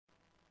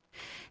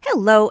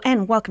Hello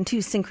and welcome to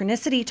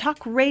Synchronicity Talk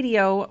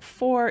Radio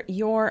for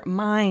your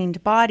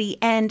mind, body,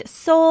 and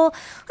soul.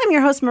 I'm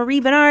your host,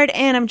 Marie Benard,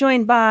 and I'm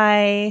joined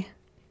by...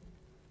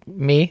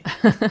 Me,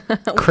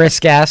 Chris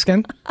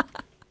Gaskin.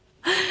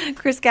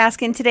 Chris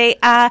Gaskin today.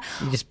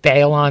 You just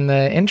bail on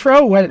the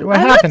intro? What happened?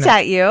 I looked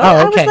at you. Oh, okay.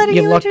 I was letting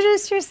you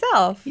introduce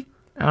yourself.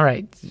 All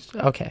right.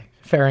 Okay.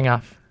 Fair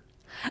enough.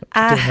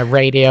 Doing a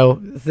radio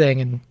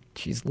thing and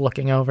she's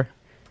looking over.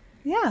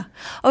 Yeah.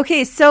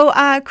 Okay, so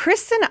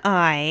Chris and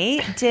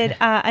I did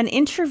an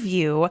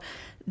interview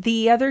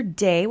the other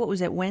day. What was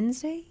it,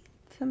 Wednesday?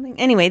 Something.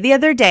 Anyway, the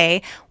other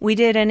day, we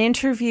did an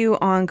interview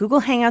on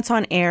Google Hangouts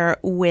on Air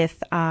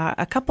with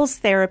a couples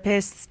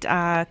therapist,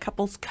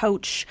 couples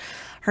coach.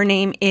 Her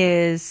name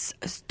is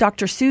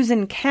Dr.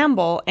 Susan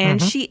Campbell,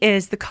 and she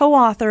is the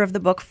co-author of the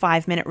book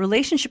 5-Minute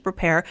Relationship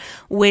Repair,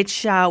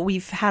 which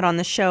we've had on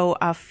the show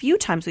a few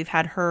times. We've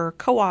had her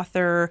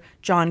co-author,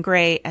 John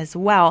Gray, as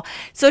well.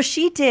 So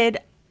she did...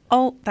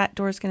 Oh, that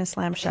door's going to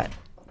slam shut.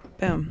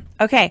 Boom.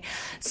 Okay.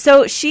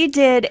 So she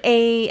did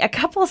a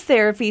couples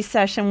therapy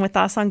session with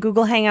us on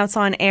Google Hangouts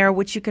on Air,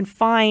 which you can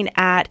find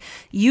at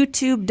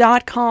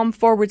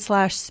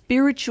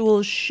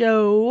youtube.com/spiritual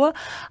show.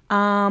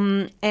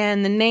 And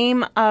the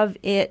name of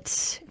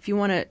it, if you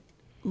want to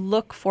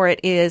look for it,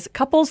 is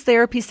Couples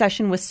Therapy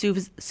Session with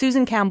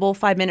Susan Campbell,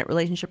 5-Minute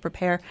Relationship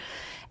Repair.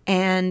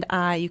 And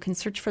you can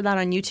search for that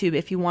on YouTube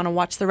if you want to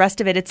watch the rest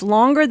of it. It's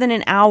longer than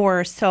an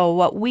hour. So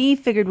what we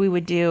figured we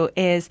would do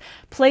is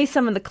play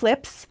some of the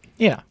clips.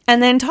 Yeah.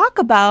 And then talk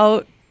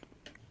about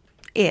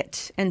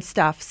it and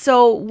stuff.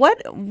 So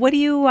what do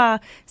you, is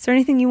there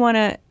anything you want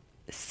to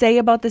say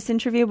about this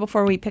interview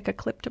before we pick a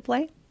clip to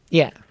play?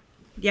 Yeah.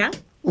 Yeah?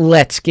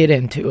 Let's get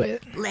into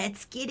it.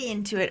 Let's get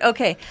into it.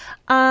 Okay.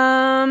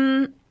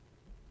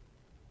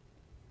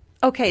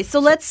 Okay, so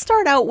let's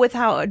start out with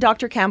how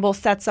Dr. Campbell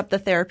sets up the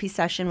therapy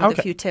session with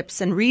a few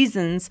tips and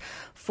reasons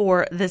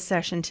for this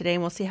session today,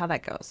 and we'll see how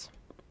that goes.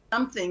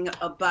 Something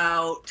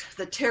about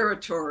the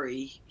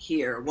territory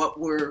here, what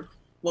we're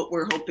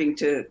hoping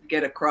to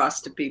get across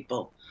to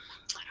people.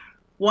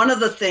 One of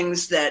the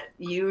things that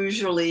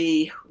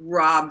usually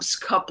robs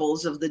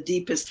couples of the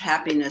deepest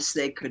happiness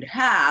they could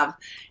have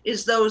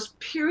is those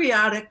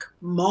periodic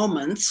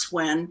moments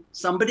when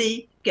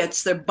somebody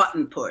gets their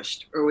button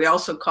pushed, or we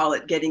also call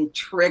it getting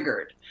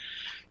triggered.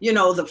 You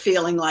know, the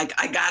feeling like,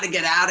 I got to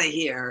get out of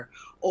here,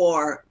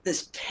 or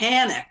this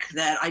panic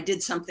that I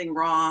did something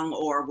wrong,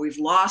 or we've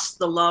lost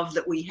the love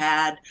that we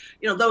had.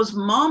 You know, those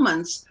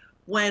moments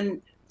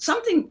when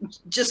something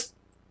just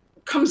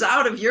comes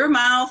out of your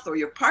mouth or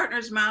your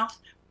partner's mouth,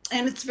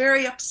 and it's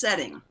very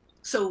upsetting.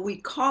 So we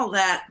call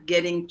that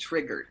getting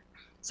triggered.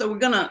 So we're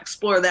going to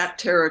explore that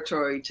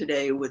territory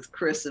today with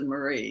Chris and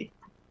Marie.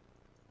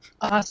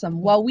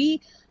 Awesome. Well,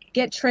 we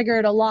get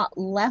triggered a lot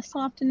less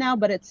often now,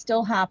 but it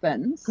still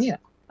happens. Yeah.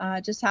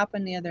 It just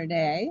happened the other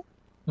day.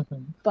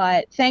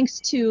 But thanks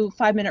to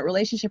 5-Minute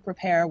Relationship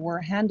Repair,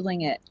 we're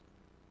handling it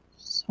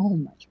so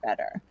much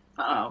better.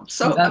 Oh,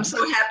 so I'm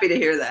so happy to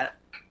hear that.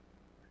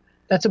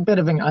 That's a bit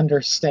of an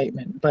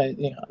understatement, but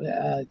yeah,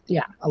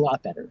 a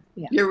lot better.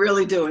 Yeah. You're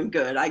really doing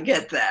good. I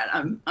get that.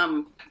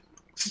 I'm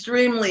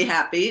extremely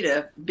happy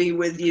to be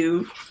with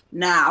you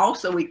now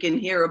so we can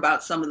hear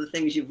about some of the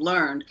things you've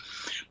learned.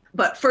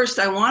 But first,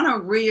 I want to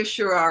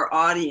reassure our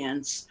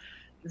audience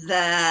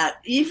that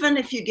even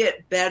if you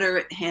get better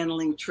at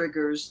handling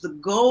triggers, the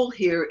goal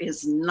here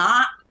is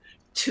not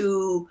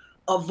to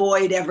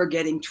avoid ever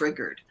getting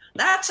triggered.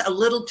 That's a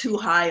little too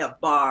high a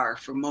bar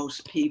for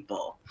most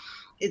people.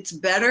 It's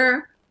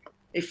better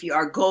if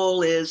our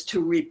goal is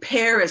to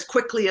repair as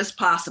quickly as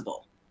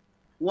possible.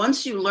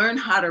 Once you learn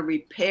how to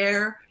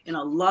repair in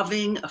a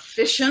loving,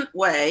 efficient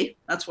way,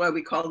 that's why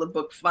we call the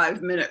book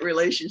 5-Minute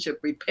Relationship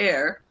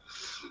Repair,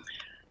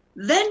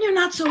 then you're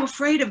not so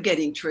afraid of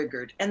getting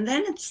triggered. And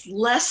then it's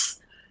less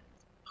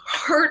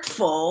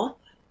hurtful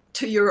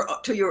to your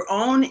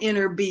own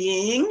inner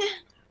being,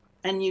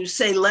 and you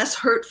say less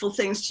hurtful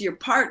things to your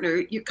partner.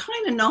 You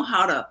kind of know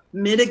how to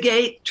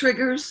mitigate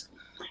triggers.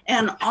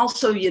 And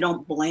also you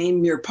don't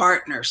blame your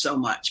partner so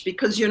much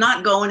because you're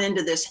not going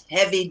into this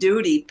heavy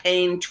duty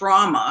pain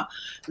trauma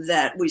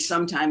that we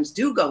sometimes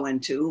do go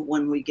into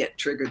when we get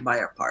triggered by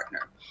our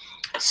partner.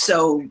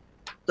 So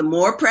the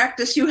more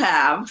practice you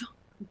have,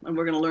 and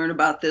we're going to learn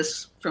about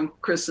this from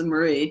Chris and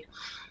Marie,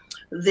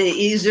 the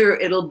easier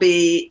it'll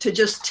be to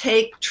just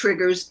take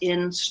triggers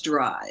in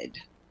stride.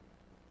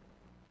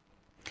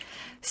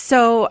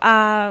 So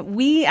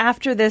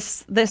after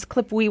this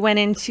clip,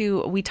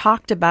 we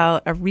talked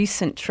about a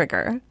recent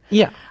trigger.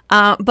 Yeah.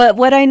 But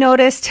what I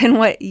noticed and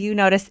what you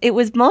noticed, it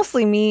was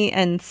mostly me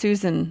and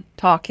Susan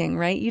talking,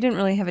 right? You didn't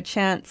really have a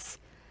chance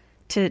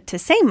to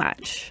say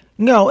much.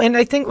 No, and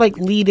I think like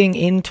leading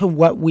into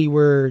what we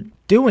were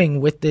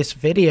doing with this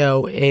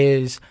video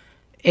is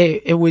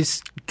it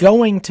was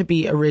going to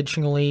be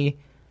originally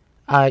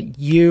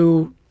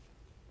you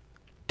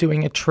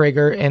doing a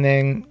trigger and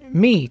then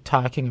me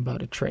talking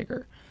about a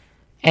trigger.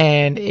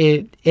 And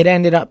it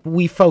ended up,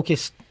 we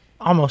focused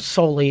almost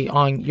solely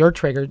on your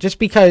trigger just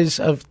because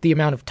of the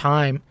amount of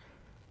time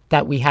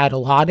that we had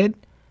allotted.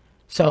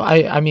 So,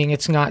 I mean,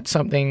 it's not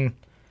something,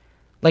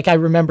 like, I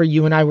remember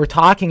you and I were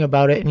talking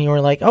about it, and you were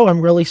like, oh,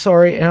 I'm really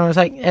sorry. And I was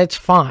like, it's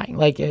fine.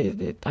 Like,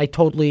 I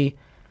totally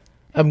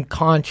am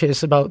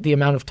conscious about the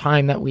amount of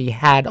time that we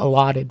had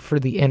allotted for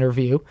the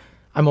interview.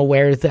 I'm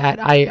aware that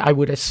I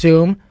would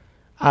assume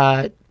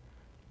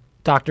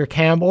Dr.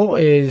 Campbell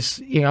is,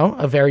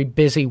 a very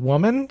busy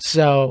woman.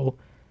 So,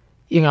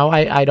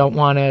 I don't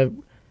want to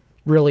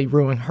really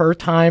ruin her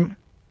time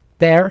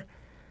there.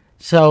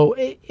 So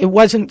it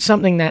wasn't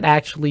something that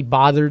actually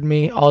bothered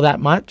me all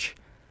that much.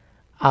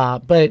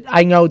 But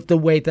I know the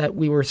way that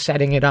we were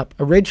setting it up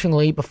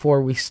originally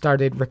before we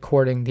started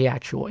recording the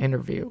actual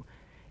interview,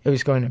 it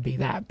was going to be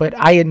that. But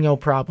I had no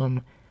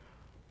problem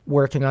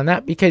working on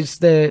that because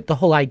the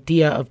whole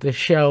idea of the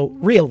show,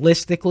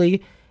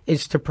 realistically,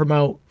 is to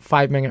promote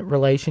 5-minute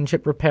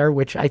relationship repair,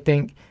 which I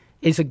think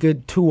is a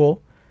good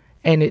tool.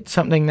 And it's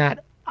something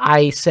that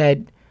I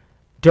said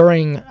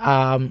during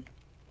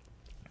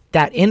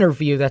that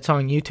interview that's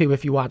on YouTube,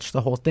 if you watch the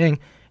whole thing,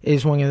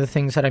 is one of the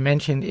things that I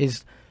mentioned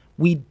is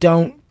we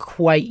don't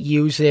quite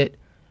use it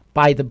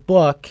by the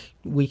book.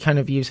 We kind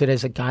of use it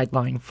as a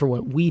guideline for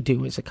what we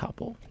do as a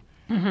couple.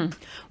 Mm-hmm.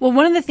 Well,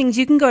 one of the things,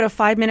 you can go to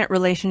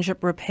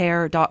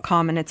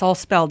 5minuterelationshiprepair.com, and it's all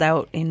spelled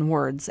out in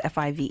words,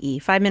 F-I-V-E,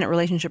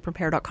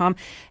 5minuterelationshiprepair.com,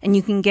 and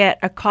you can get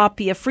a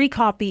free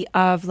copy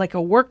of like a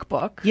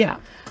workbook. Yeah.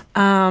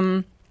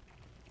 Now,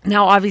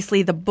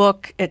 obviously, the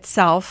book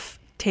itself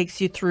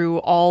takes you through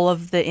all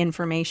of the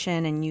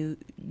information, and you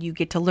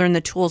get to learn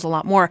the tools a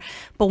lot more.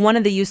 But one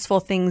of the useful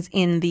things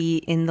in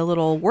the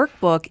little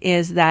workbook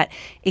is that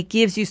it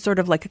gives you sort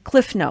of like a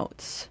Cliff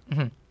Notes.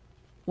 Mm-hmm.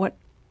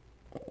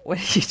 What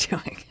are you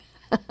doing?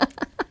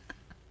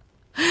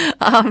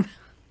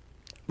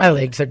 My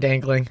legs are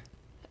dangling.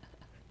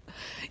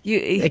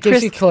 It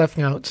gives you Cliff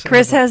Notes.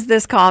 Chris has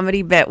this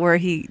comedy bit where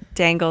he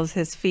dangles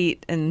his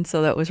feet, and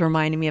so that was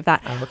reminding me of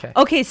that. Oh, okay.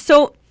 Okay,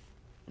 so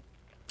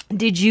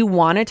did you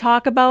want to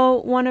talk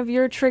about one of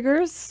your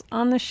triggers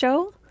on the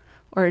show?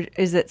 Or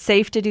is it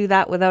safe to do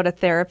that without a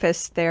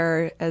therapist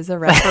there as a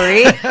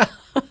referee?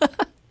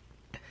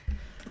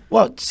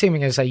 Well,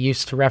 seeming as I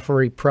used to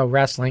referee pro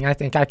wrestling, I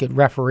think I could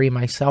referee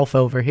myself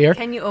over here.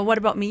 Can you? Oh, what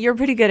about me? You're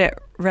pretty good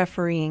at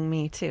refereeing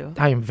me, too.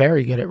 I am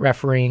very good at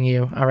refereeing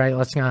you. All right,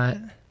 let's not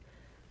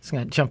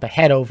jump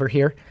ahead over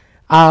here.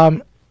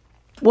 Well,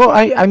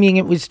 I mean,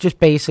 it was just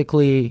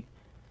basically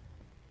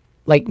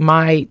like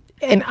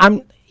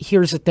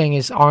here's the thing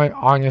is,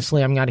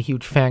 honestly, I'm not a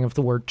huge fan of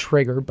the word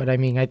trigger, but I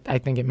mean, I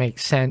think it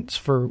makes sense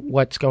for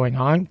what's going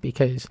on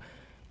because,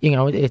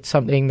 it's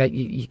something that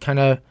you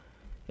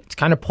it's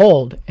kind of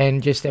pulled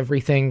and just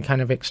everything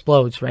kind of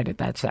explodes right at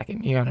that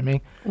second. You know what I mean?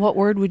 What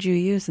word would you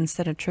use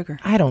instead of trigger?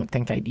 I don't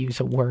think I'd use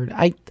a word.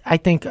 I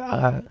think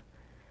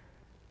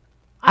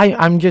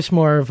I'm just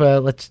more of a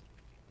let's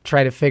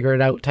try to figure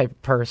it out type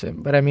of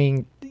person. But I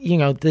mean,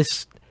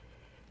 this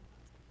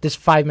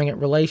 5-minute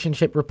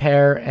relationship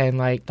repair and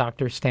like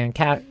Dr. Stan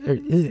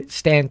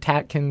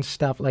Tatkin's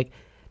stuff, like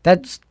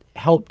that's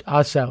helped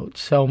us out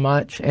so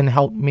much and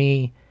helped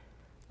me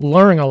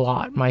learn a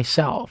lot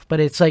myself. But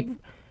it's like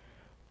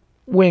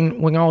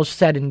when all's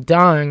said and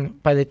done,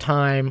 by the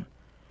time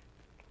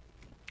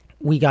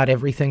we got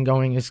everything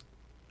going as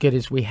good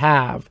as we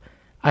have,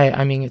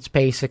 I mean, it's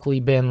basically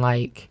been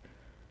like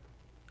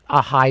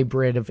a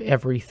hybrid of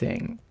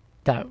everything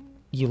that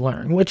you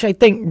learn, which I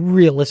think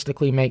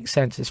realistically makes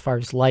sense as far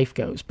as life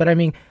goes. But I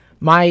mean,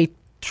 my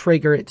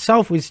trigger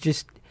itself was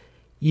just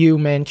you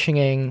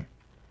mentioning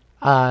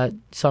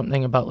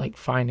something about like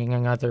finding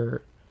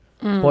another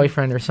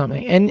boyfriend or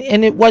something. And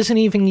it wasn't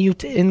even you.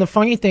 And the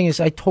funny thing is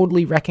I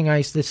totally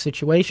recognized this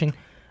situation.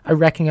 I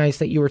recognized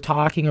that you were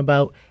talking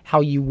about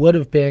how you would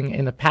have been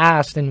in the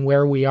past and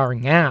where we are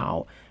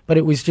now. But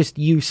it was just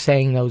you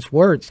saying those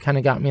words kind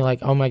of got me like,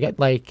 oh my God,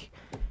 like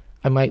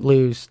I might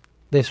lose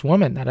this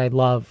woman that I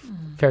love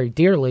very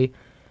dearly.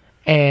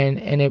 And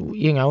it,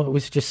 it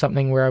was just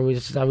something where I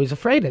was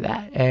afraid of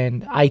that.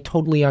 And I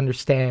totally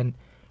understand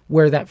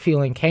where that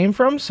feeling came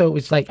from. So it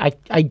was like,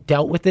 I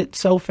dealt with it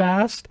so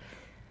fast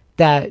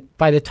that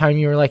by the time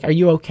you were like, are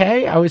you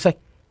okay? I was like,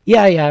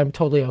 yeah, I'm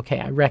totally okay.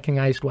 I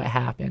recognized what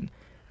happened.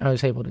 I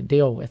was able to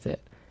deal with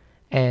it.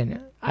 And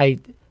I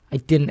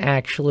didn't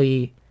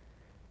actually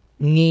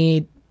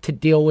need to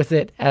deal with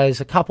it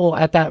as a couple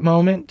at that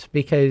moment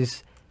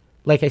because,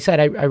 like I said,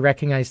 I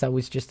recognized that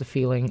was just a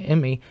feeling in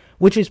me,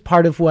 which is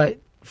part of what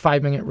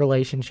 5-minute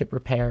relationship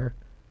repair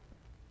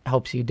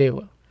helps you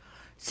do.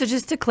 So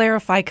just to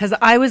clarify, because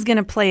I was going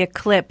to play a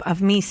clip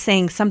of me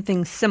saying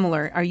something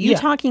similar. Are you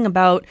talking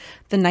about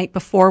the night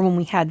before when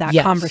we had that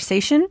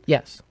conversation?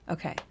 Yes.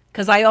 Okay.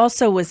 Because I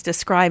also was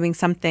describing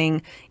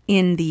something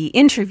in the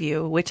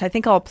interview, which I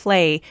think I'll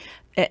play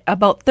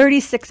about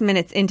 36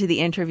 minutes into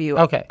the interview.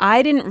 Okay.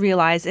 I didn't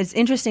realize, it's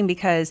interesting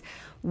because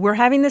we're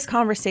having this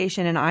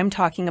conversation and I'm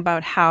talking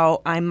about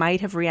how I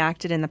might have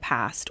reacted in the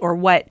past or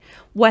what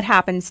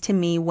happens to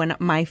me when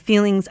my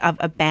feelings of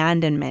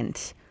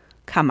abandonment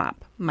come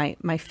up.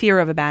 My fear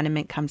of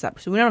abandonment comes up.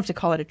 So we don't have to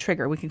call it a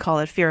trigger. We can call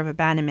it fear of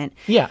abandonment.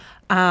 Yeah.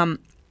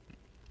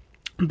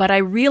 But I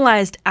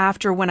realized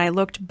after, when I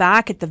looked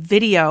back at the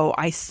video,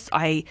 I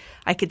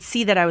could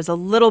see that I was a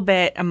little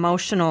bit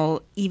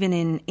emotional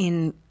even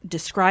in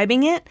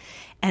describing it.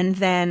 And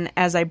then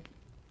as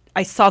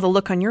I saw the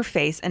look on your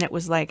face, and it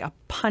was like a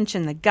punch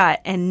in the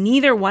gut. And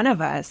neither one of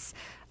us,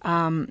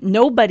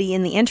 nobody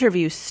in the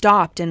interview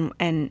stopped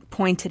and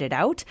pointed it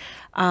out.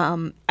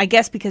 I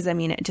guess because, I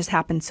mean, it just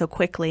happened so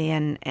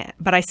quickly.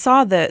 But I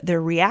saw the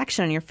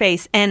reaction on your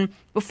face. And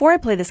before I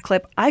play this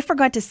clip, I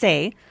forgot to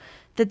say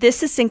that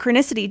this is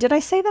synchronicity. Did I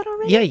say that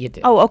already? Yeah, you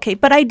did. Oh, okay.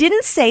 But I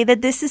didn't say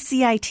that this is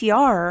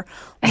CITR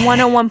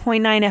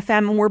 101.9 FM,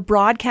 and we're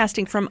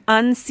broadcasting from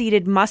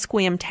unceded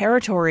Musqueam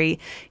territory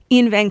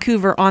in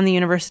Vancouver on the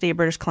University of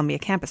British Columbia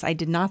campus. I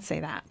did not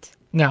say that.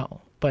 No,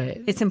 but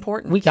it's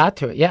important. We got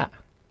to it, yeah.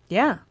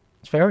 Yeah.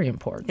 It's very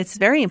important. It's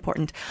very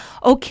important.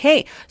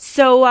 Okay.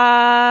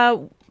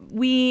 So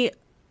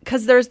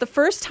because there's the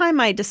first time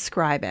I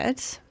describe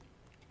it,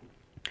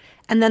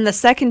 and then the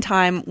second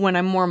time when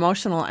I'm more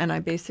emotional and I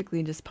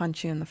basically just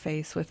punch you in the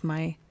face with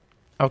my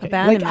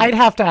abandonment. Like, I'd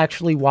have to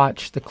actually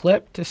watch the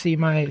clip to see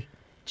my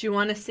Do you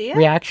want to see it?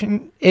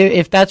 reaction.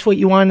 If that's what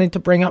you wanted to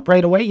bring up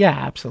right away, yeah,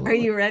 absolutely. Are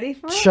you ready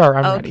for it? Sure,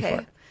 I'm ready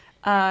for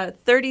it.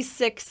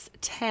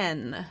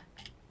 3610.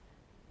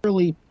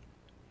 Really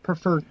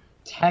prefer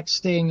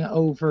texting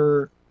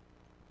over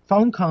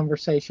phone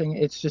conversation.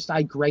 It's just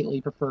I greatly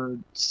prefer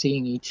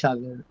seeing each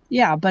other.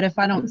 Yeah, but if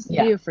I don't see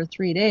you for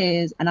 3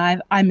 days, and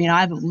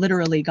I've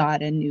literally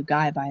got a new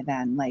guy by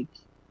then, like,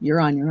 you're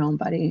on your own,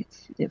 buddy.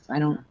 If I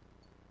don't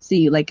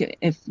see, like,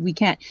 if we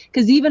can't,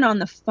 because even on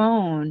the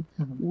phone,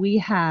 we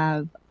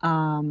have,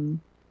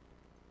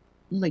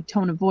 like,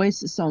 tone of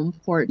voice is so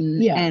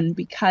important. Yeah. And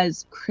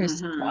because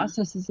Chris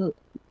processes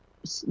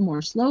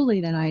more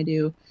slowly than I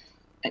do,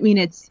 I mean,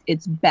 it's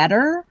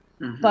better,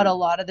 but a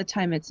lot of the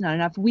time it's not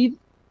enough.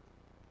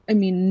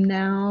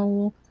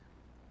 Now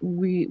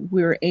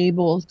we're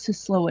able to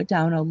slow it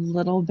down a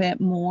little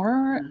bit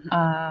more.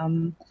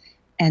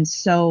 And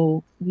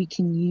so we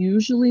can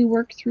usually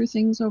work through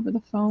things over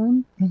the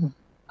phone.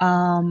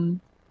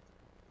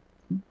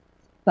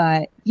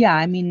 But yeah,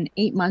 I mean,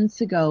 8 months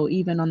ago,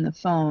 even on the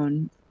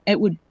phone, it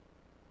would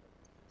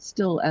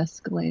still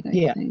escalate,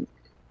 I think.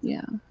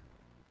 Yeah.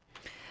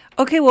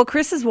 Okay, well,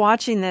 Chris is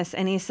watching this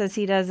and he says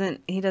he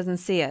doesn't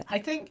see it. I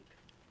think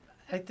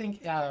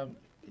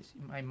is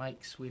my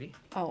mic, sweetie.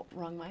 Oh,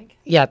 wrong mic?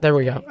 Yeah, there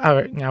we go. All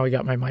right, now we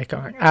got my mic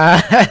on.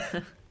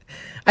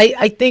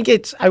 I think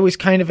I was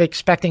kind of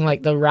expecting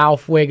like the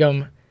Ralph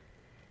Wiggum,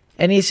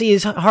 and you see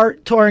his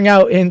heart touring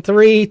out in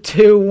 3,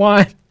 2,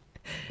 1,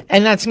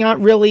 and that's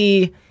not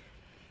really.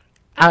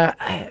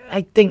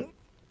 I think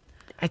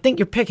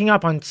you're picking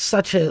up on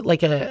such a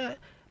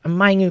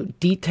minute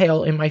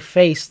detail in my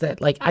face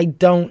that like I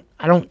don't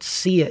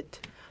see it.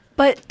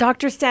 But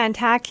Dr. Stan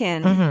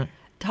Takin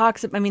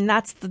talks. I mean,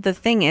 that's the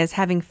thing, is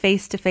having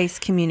face-to-face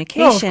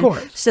communication,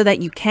 so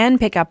that you can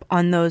pick up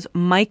on those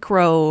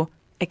micro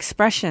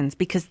expressions,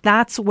 because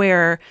that's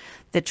where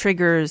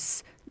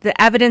the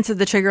evidence of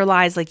the trigger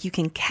lies. Like, you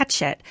can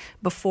catch it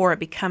before it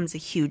becomes a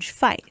huge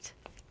fight.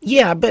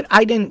 Yeah, but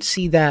I didn't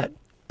see that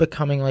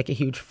becoming like a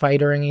huge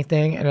fight or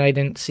anything, and I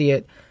didn't see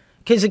it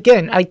because,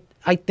 again,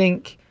 I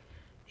think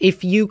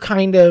if you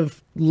kind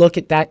of look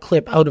at that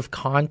clip out of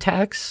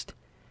context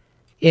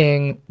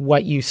in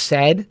what you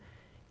said,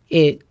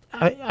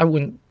 I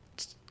wouldn't,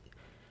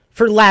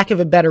 for lack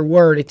of a better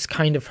word, it's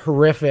kind of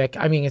horrific.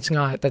 I mean, it's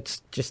not,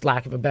 that's just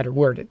lack of a better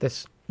word at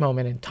this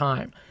moment in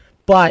time.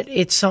 But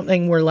it's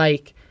something where,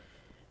 like,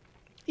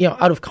 you know,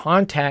 out of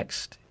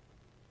context,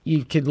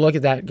 you could look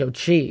at that and go,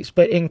 geez.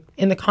 But in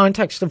the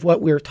context of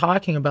what we were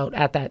talking about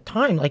at that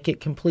time, like,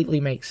 it completely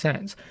makes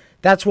sense.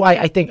 That's why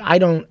I think I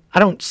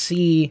don't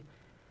see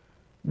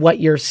what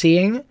you're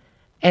seeing,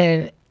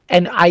 and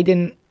I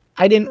didn't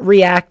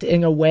react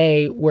in a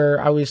way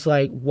where I was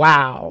like,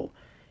 wow,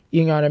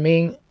 you know what I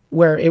mean?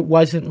 Where it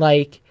wasn't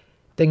like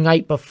the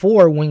night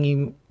before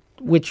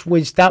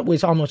that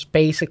was almost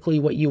basically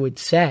what you had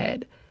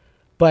said,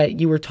 but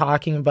you were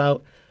talking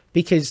about,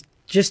 because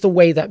just the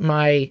way that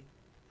my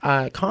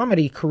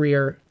comedy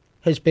career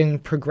has been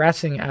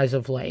progressing as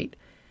of late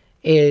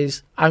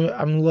is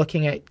I'm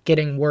looking at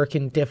getting work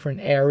in different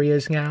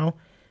areas now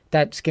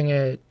that's going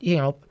to, you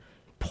know,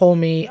 pull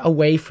me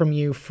away from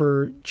you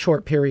for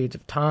short periods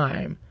of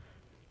time.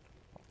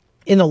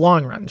 In the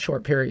long run,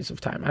 short periods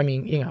of time. I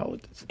mean, you know,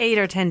 8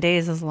 or 10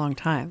 days is a long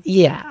time.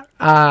 Yeah.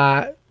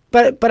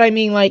 But I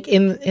mean, like,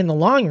 in the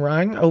long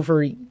run,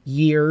 over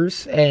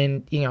years,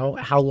 and, you know,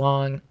 how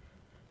long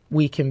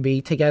we can be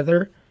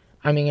together,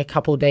 I mean, a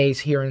couple days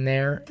here and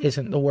there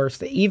isn't the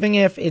worst. Even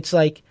if it's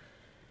like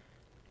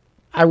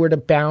I were to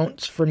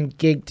bounce from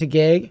gig to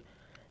gig,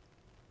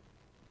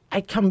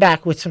 I'd come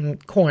back with some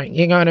coin,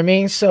 you know what I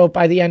mean? So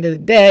by the end of the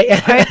day...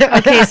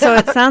 Okay, so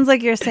it sounds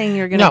like you're saying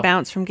you're going to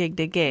bounce from gig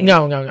to gig.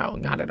 No, not at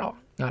all.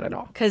 Not at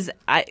all. Because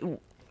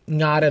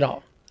Not at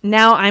all.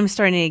 Now I'm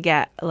starting to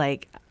get,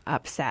 like,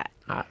 upset,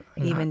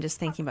 even just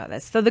thinking about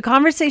this. So the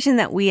conversation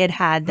that we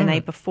had the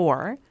night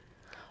before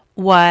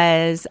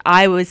was,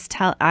 I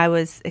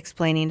was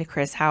explaining to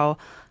Chris how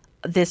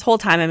this whole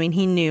time, I mean,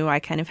 he knew I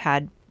kind of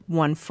had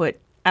one foot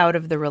out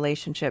of the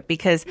relationship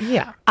because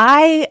Yeah.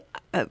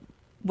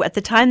 at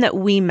the time that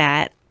we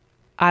met,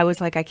 I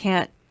was like, I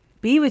can't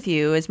be with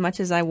you as much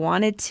as I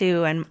wanted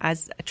to, and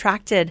as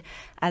attracted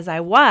as I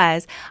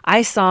was,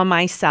 I saw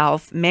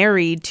myself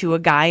married to a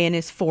guy in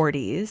his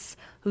 40s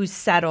who's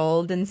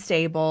settled and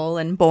stable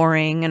and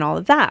boring and all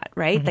of that,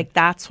 right? Mm-hmm. Like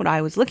that's what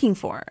I was looking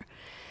for.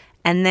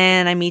 And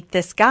then I meet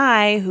this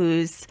guy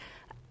who's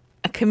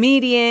a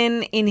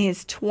comedian in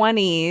his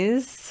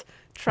 20s,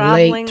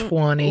 traveling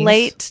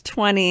late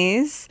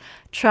 20s,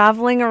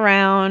 traveling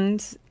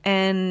around,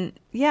 and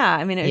yeah,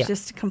 I mean, it was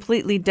just a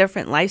completely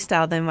different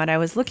lifestyle than what I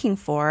was looking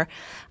for.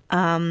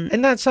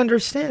 And that's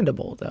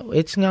understandable, though.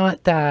 It's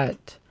not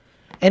that.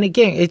 And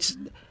again, it's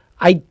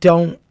I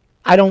don't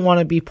want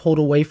to be pulled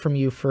away from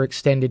you for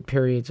extended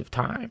periods of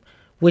time,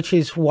 which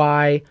is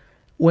why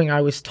when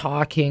I was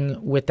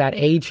talking with that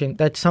agent,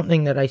 that's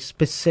something that I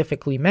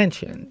specifically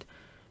mentioned,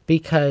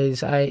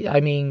 because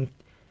I mean,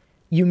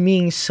 you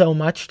mean so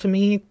much to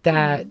me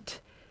that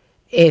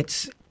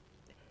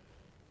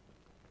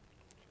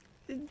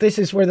this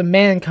is where the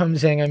man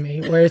comes in. I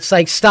mean, where it's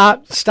like,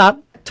 stop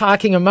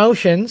talking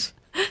emotions,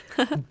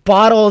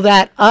 bottle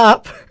that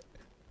up,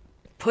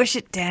 push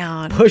it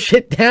down.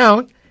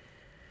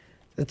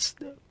 Is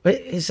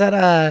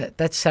that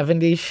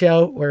 70s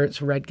show where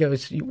it's Red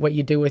goes, what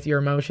you do with your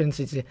emotions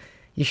is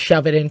you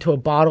shove it into a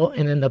bottle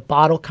and then the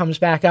bottle comes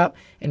back up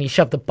and you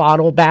shove the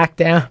bottle back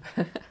down.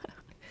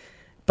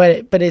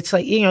 but it's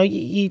like, you know,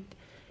 you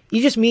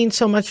just mean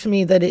so much to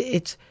me that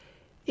it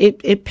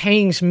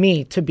pains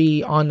me to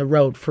be on the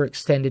road for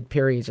extended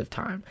periods of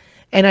time.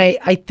 And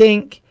I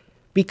think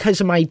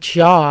because of my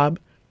job,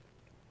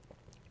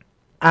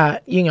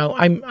 you know,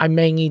 I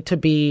may need to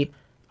be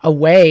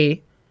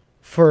away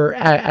for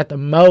at the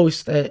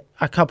most a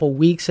couple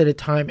weeks at a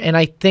time. And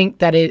I think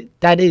that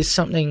is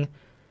something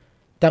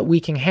that we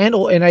can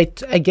handle. And I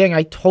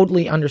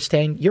totally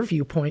understand your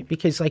viewpoint,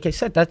 because like I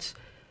said, that's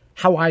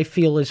how I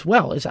feel as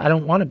well, is I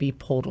don't want to be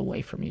pulled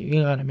away from you.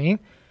 You know what I mean?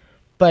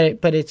 But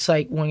it's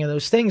like one of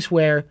those things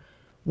where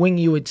when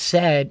you had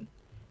said,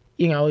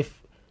 you know,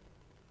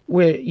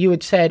 where you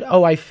had said,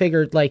 oh, I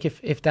figured like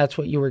if that's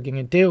what you were going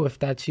to do,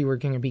 you were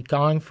going to be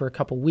gone for a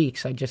couple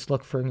weeks, I just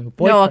look for a new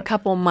boyfriend. No, a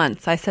couple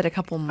months. I said a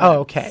couple months.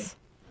 Oh, okay.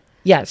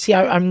 Yeah, see,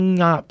 I'm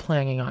not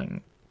planning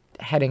on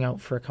heading out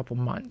for a couple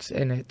months.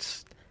 And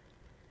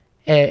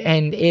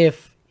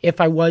if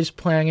I was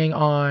planning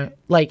on,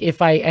 like,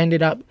 if I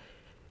ended up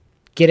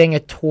getting a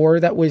tour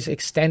that was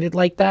extended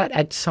like that,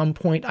 at some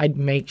point I'd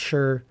make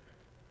sure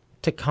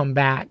to come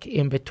back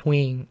in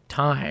between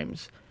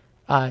times.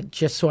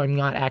 Just so I'm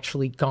not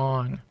actually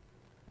gone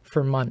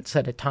for months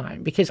at a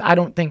time. Because I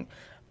don't think,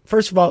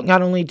 first of all,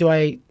 not only do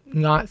I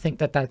not think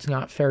that that's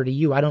not fair to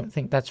you, I don't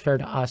think that's fair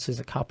to us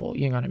as a couple.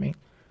 You know what I mean?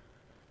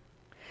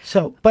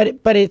 So,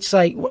 but it's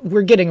like,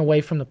 we're getting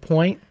away from the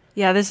point.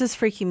 Yeah, this is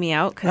freaking me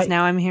out, because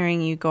now I'm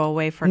hearing you go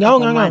away for a couple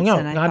months. No,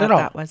 and not at all.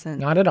 That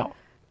wasn't... Not at all.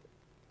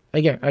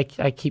 Again,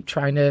 I keep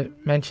trying to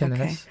mention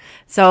this.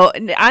 So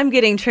I'm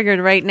getting triggered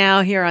right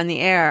now here on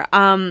the air.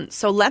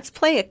 So let's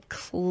play a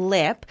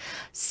clip.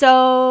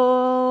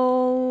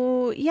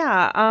 So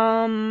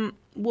yeah,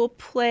 we'll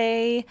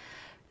play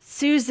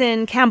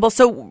Susan Campbell.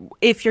 So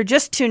if you're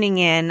just tuning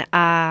in,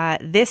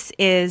 this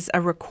is a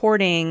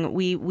recording.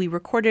 We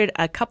recorded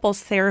a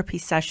couples therapy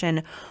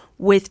session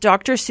with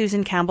Dr.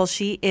 Susan Campbell.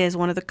 She is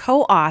one of the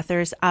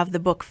co-authors of the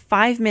book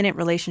 5-Minute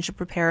Relationship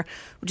Repair,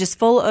 which is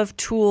full of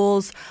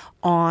tools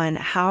on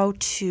how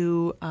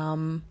to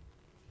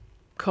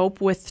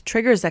cope with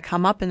triggers that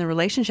come up in the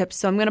relationship.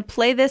 So I'm going to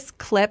play this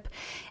clip,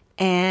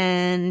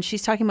 and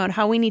she's talking about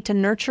how we need to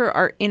nurture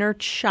our inner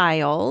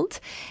child.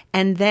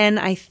 And then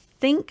I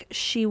think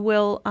she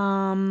will,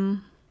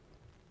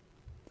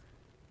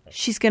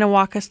 she's going to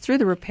walk us through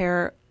the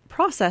repair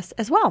process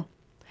as well.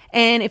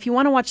 And if you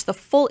want to watch the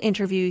full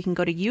interview, you can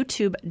go to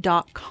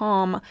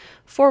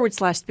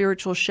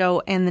youtube.com/spiritual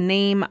show. And the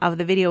name of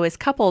the video is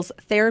Couples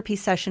Therapy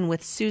Session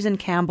with Susan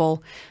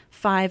Campbell.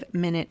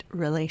 5-Minute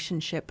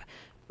Relationship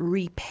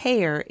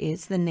Repair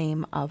is the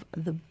name of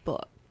the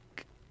book.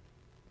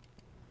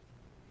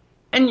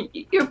 And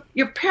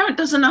your parent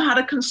doesn't know how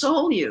to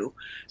console you.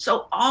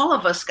 So all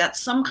of us got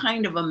some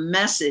kind of a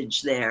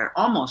message there,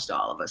 almost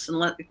all of us,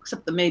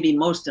 except the maybe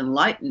most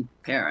enlightened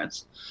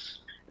parents,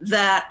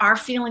 that our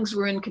feelings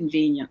were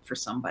inconvenient for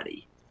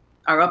somebody,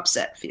 our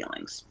upset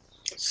feelings.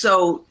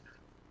 So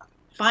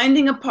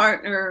finding a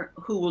partner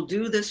who will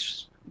do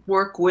this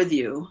work with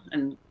you,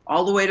 and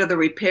all the way to the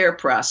repair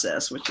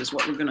process, which is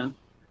what we're going to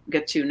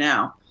get to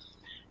now,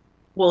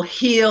 will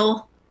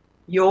heal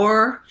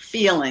your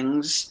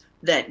feelings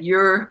that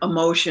your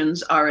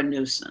emotions are a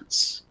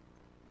nuisance.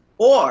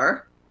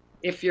 Or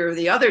if you're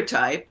the other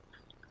type,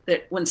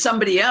 that when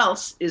somebody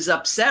else is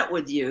upset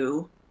with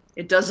you,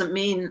 it doesn't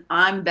mean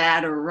I'm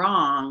bad or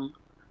wrong.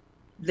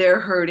 They're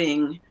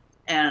hurting,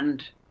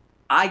 and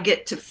I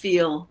get to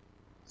feel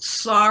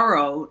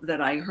sorrow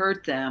that I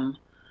hurt them,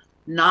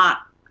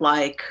 not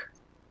like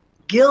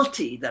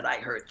guilty that I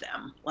hurt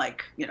them.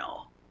 Like, you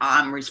know,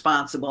 I'm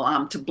responsible,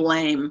 I'm to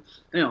blame,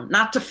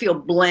 not to feel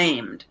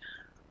blamed.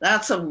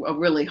 That's a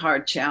really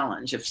hard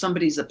challenge. If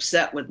somebody's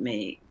upset with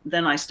me,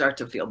 then I start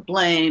to feel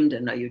blamed,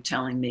 and are you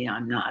telling me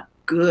I'm not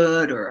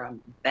good or I'm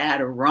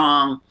bad or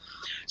wrong?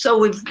 So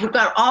we've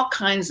got all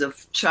kinds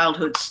of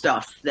childhood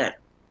stuff that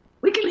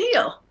we can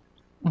heal.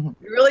 Mm-hmm.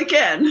 We really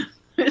can.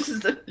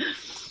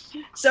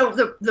 So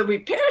the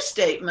repair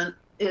statement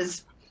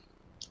is,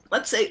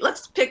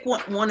 let's pick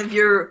one of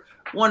your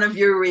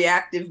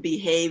reactive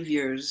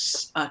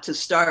behaviors to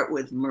start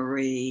with,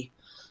 Marie.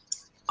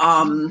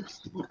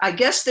 I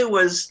guess there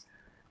wasn't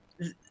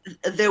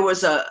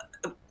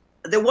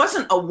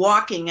a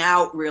walking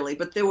out really,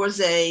 but there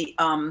was a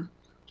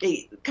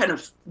kind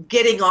of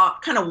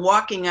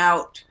walking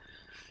out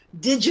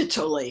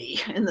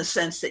digitally, in the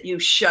sense that you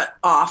shut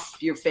off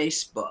your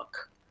Facebook.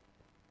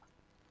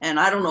 And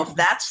I don't know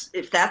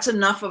if that's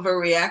enough of a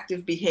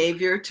reactive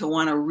behavior to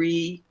want to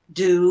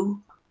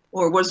redo,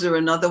 or was there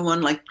another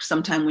one, like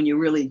sometime when you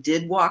really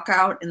did walk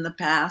out in the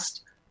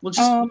past? We'll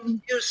just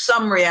use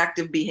some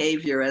reactive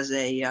behavior as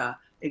a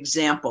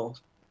example.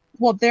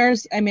 Well,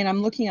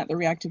 I'm looking at the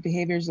reactive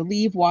behaviors: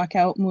 leave, walk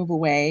out, move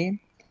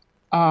away,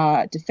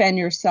 defend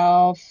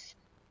yourself,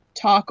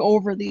 talk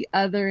over the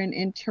other and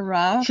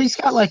interrupt. She's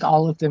got like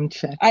all of them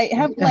checked. I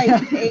have like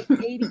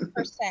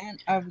 80%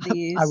 of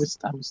these. I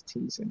was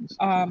teasing.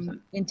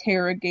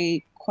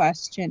 Interrogate,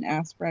 question,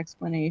 ask for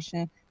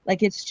explanation.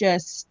 Like, it's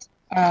just,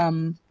 it's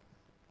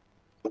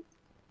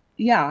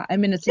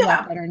a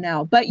lot better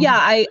now. But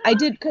I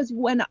did, because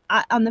when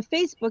on the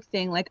Facebook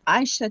thing, like,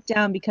 I shut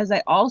down because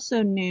I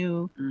also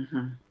knew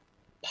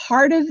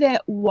part of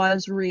it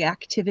was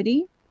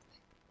reactivity,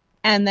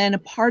 and then a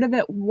part of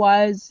it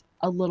was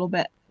a little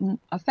bit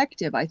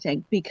effective, I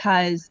think,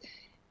 because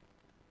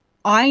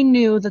I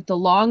knew that the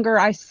longer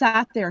I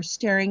sat there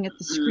staring at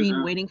the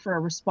screen waiting for a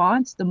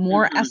response, the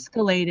more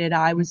escalated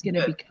I was going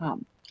to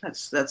become.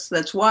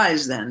 That's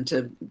wise then,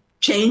 to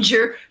change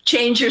your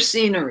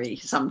scenery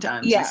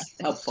sometimes. Yes.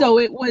 So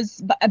it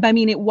was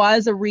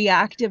a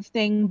reactive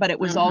thing, but it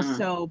was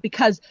also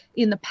because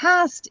in the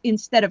past,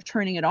 instead of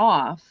turning it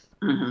off,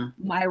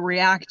 my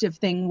reactive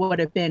thing would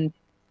have been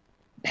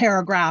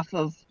paragraph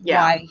of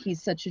why he's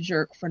such a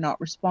jerk for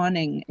not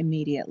responding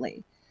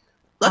immediately.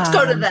 Let's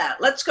go to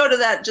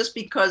that just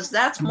because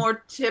that's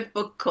more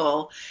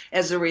typical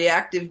as a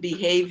reactive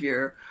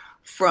behavior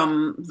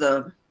from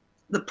the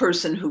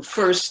person who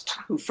first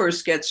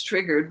gets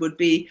triggered, would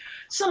be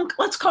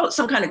let's call it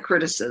some kind of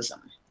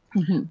criticism.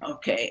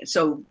 Okay,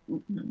 so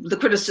the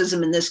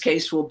criticism in this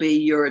case will be,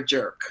 you're a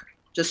jerk,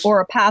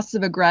 or a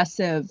passive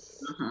aggressive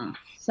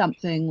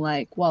something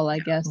like, well, I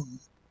guess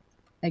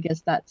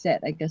that's it.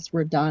 I guess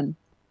we're done,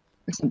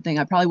 or something.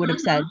 I probably would have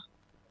said,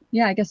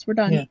 yeah, I guess we're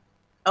done. Yeah.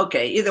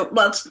 Okay,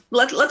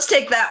 let's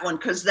take that one,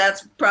 because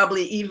that's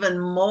probably even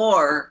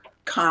more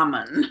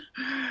common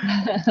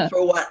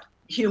for what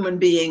human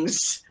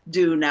beings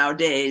do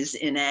nowadays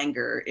in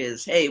anger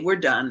is, hey, we're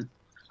done.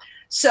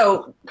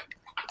 So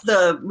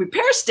the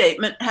repair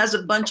statement has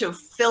a bunch of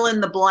fill in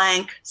the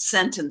blank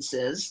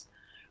sentences,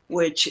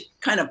 which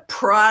kind of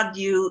prod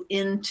you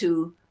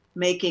into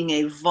making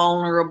a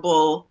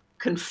vulnerable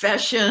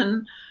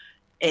confession,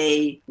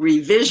 a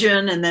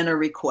revision, and then a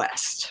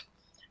request.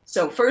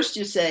 So first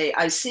you say,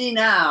 I see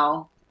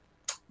now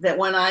that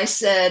when I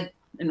said,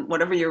 and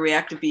whatever your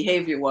reactive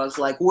behavior was,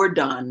 like, we're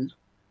done,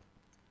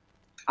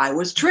 I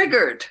was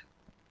triggered.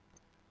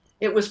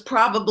 It was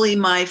probably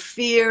my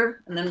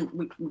fear, and then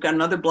we've got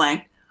another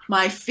blank,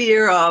 my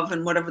fear of,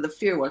 and whatever the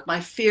fear was, my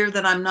fear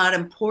that I'm not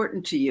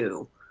important to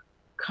you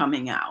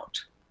coming out.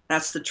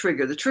 That's the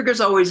trigger. The trigger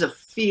is always a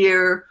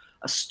fear,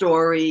 a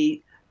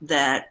story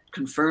that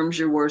confirms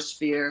your worst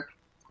fear.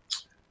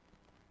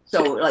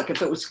 So, like,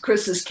 if it was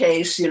Chris's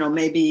case,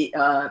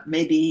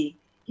 maybe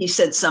he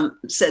said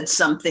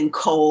something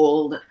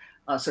cold.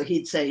 So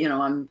he'd say,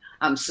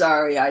 I'm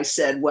sorry. I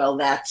said, well,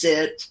 that's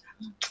it.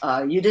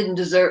 You didn't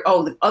deserve.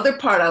 Oh, the other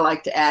part I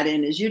like to add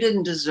in is, you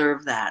didn't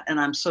deserve that, and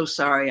I'm so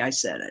sorry I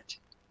said it.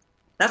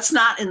 That's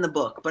not in the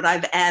book, but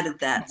I've added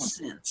that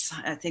since.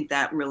 I think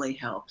that really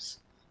helps.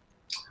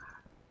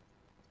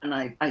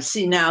 And I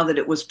see now that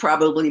it was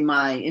probably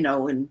my,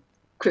 in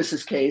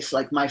Chris's case,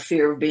 like my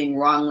fear of being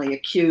wrongly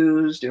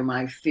accused, or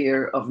my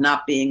fear of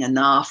not being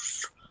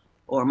enough,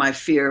 or my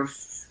fear of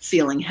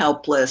feeling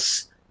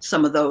helpless,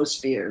 some of those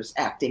fears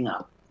acting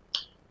up.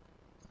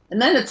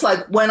 And then it's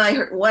like, when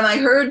I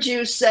heard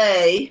you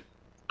say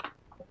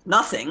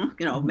nothing,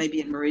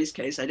 maybe in Marie's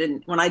case,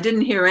 when I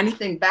didn't hear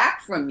anything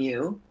back from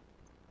you,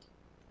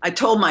 I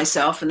told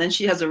myself, and then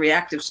she has a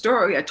reactive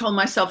story, I told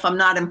myself I'm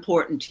not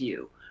important to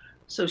you.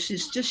 So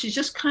she's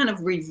just kind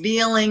of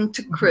revealing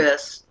to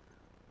Chris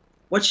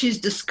what she's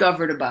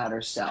discovered about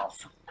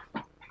herself.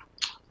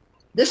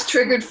 This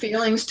triggered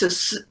feelings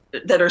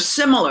that are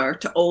similar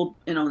to old,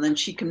 and then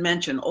she can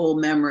mention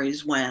old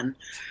memories when.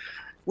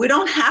 We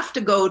don't have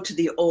to go to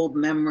the old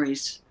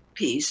memories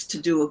piece to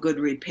do a good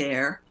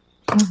repair.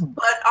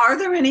 But are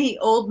there any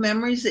old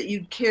memories that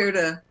you'd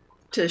care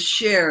to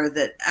share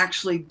that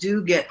actually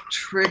do get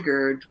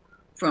triggered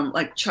from,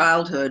 like,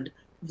 childhood,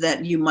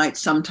 that you might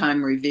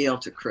sometime reveal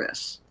to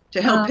Chris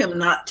to help him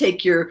not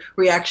take your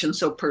reaction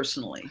so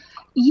personally?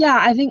 Yeah,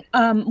 I think,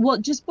 well,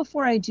 just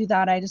before I do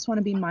that, I just want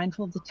to be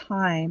mindful of the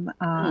time.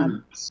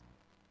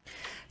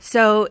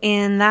 So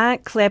in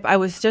that clip, I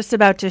was just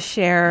about to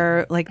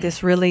share like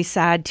this really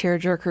sad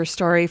tearjerker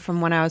story from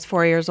when I was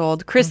 4 years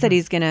old. Chris said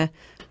he's going to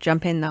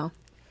jump in though.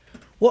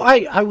 Well,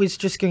 I was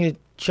just going to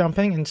jump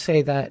in and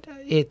say that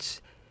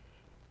it's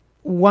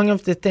one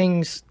of the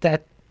things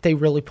that they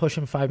really push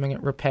in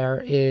 5-Minute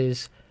Repair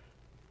is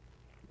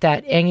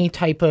that any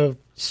type of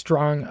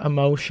strong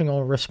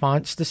emotional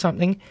response to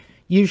something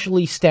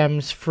usually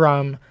stems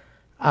from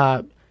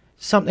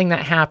something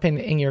that happened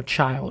in your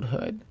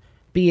childhood,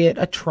 be it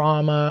a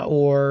trauma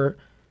or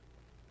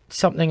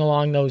something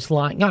along those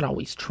lines. Not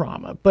always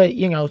trauma, but,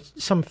 you know,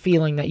 some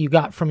feeling that you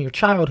got from your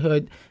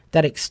childhood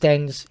that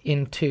extends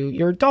into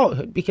your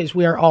adulthood, because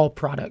we are all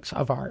products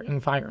of our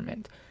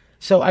environment.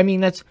 So, I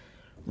mean, that's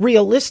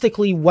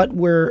realistically what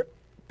we're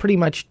pretty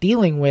much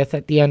dealing with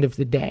at the end of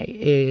the day,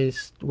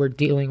 is we're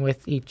dealing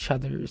with each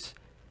other's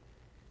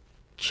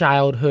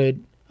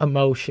childhood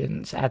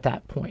emotions at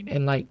that point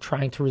and like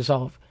trying to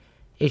resolve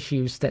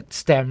issues that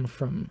stem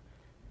from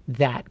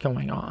that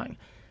going on.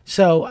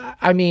 So,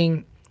 I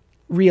mean,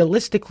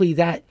 realistically,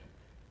 that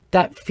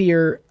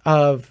fear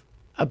of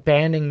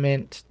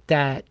abandonment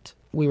that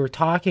we were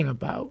talking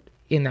about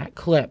in that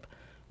clip,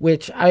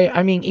 which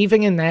I mean,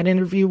 even in that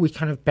interview, we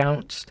kind of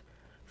bounced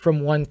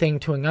from one thing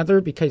to another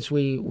because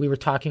we were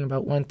talking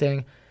about one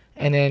thing,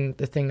 and then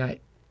the thing that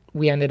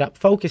we ended up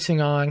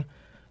focusing on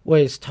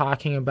was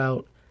talking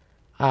about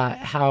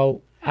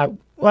how,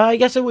 well, I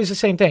guess it was the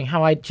same thing,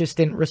 how I just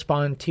didn't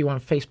respond to you on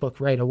Facebook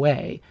right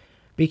away.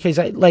 Because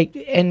I like,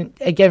 and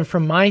again,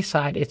 from my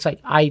side, it's like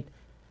I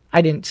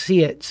didn't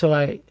see it, so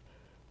I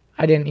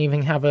didn't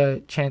even have a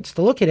chance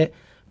to look at it.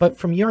 But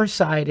from your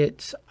side,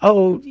 it's,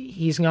 oh,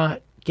 he's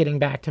not getting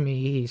back to me,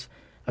 he's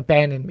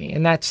abandoned me,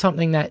 and that's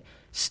something that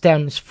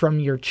stems from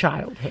your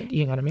childhood.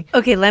 You know what I mean?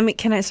 Okay,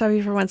 can I stop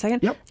you for 1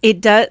 second? Yep.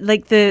 It does,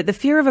 like the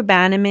fear of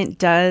abandonment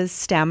does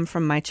stem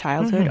from my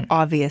childhood,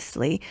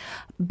 obviously,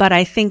 but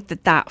I think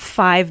that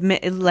 5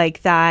 minutes,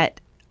 like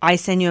that, I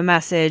send you a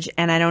message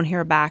and I don't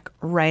hear back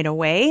right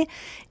away,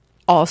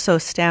 also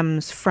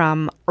stems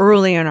from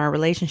early in our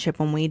relationship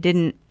when you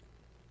didn't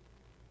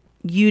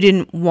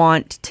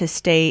want to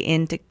stay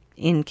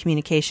in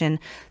communication.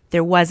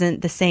 There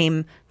wasn't the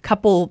same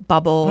couple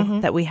bubble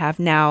that we have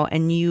now,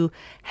 and you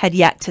had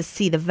yet to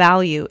see the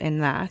value in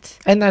that.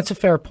 And that's a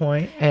fair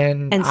point,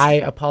 and I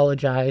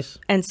apologize.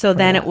 And so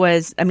then it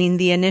was, I mean,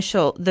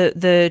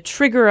 the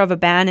trigger of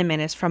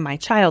abandonment is from my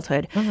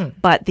childhood,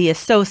 but the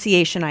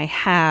association I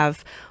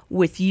have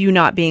with you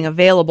not being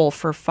available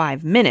for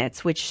 5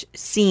 minutes, which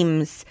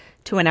seems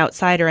to an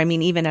outsider, I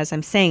mean, even as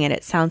I'm saying it,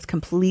 it sounds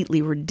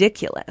completely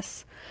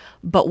ridiculous.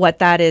 But what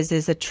that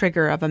is a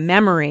trigger of a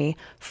memory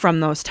from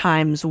those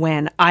times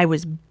when I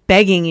was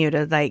begging you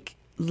to, like,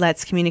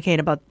 let's communicate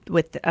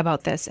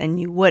about this, and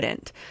you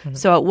wouldn't.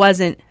 So it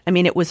wasn't, I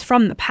mean, it was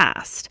from the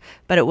past,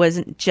 but it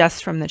wasn't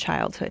just from the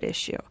childhood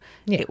issue.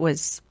 Yeah. It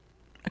was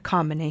a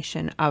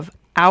combination of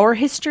our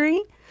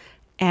history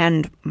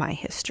and my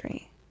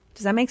history.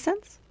 Does that make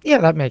sense? Yeah,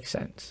 that makes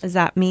sense. Is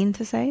that mean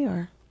to say,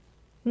 or?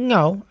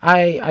 No,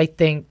 I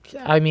think,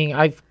 I mean,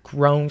 I've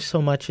grown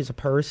so much as a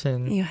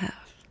person. You have.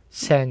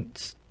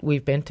 Since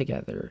we've been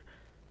together,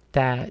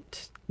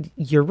 that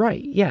you're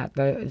right. Yeah,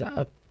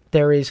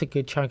 there is a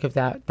good chunk of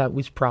that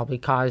was probably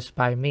caused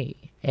by me.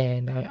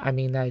 And I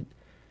mean, that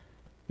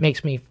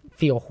makes me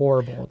feel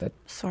horrible.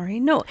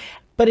 Sorry, no.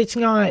 But it's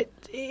not,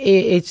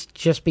 it's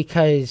just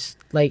because,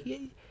 like,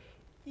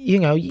 you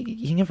know,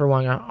 you never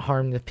want to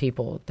harm the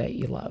people that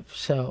you love,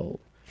 so.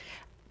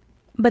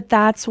 But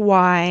that's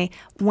why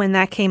when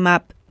that came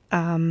up,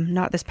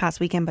 not this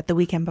past weekend, but the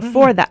weekend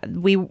before that,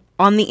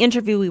 on the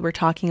interview, we were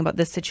talking about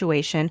this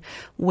situation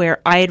where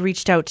I had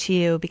reached out to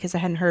you because I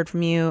hadn't heard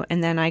from you,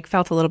 and then I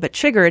felt a little bit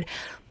triggered.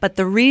 But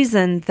the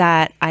reason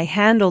that I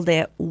handled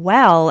it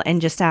well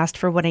and just asked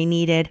for what I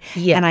needed,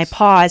 and I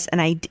paused,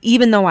 and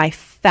even though I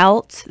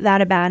felt that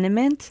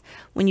abandonment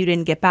when you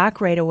didn't get back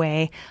right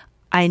away,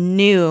 I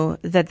knew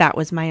that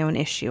was my own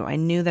issue. I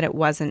knew that it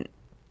wasn't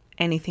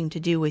anything to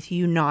do with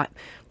you not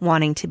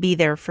wanting to be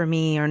there for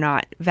me or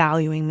not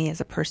valuing me as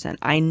a person.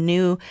 I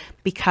knew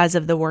because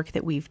of the work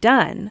that we've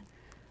done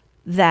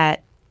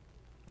that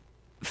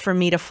for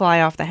me to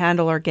fly off the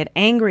handle or get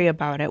angry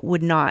about it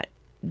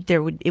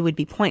it would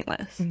be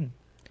pointless.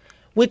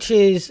 Which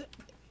is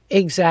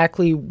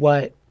exactly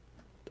what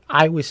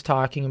I was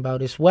talking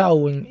about as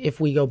well,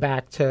 if we go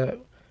back to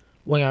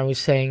when I was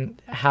saying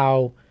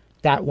how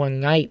that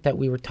one night that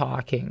we were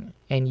talking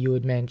and you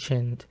had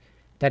mentioned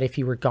that if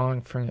you were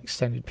gone for an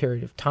extended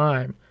period of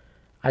time,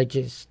 I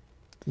just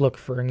look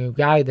for a new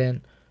guy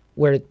then,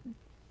 where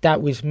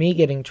that was me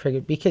getting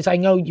triggered, because I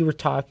know you were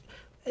talking,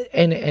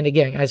 and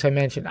again, as I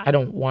mentioned, I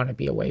don't want to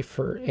be away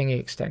for any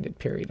extended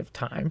period of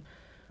time.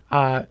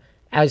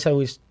 As I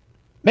was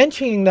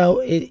mentioning, though,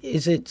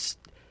 it's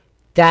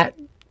that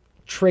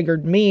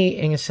triggered me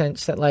in a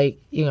sense that, like,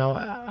 you know,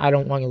 I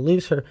don't want to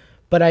lose her,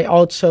 but I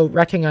also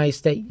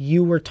recognized that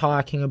you were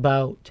talking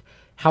about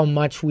how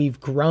much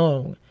we've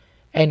grown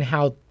and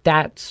how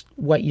that's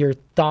what your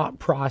thought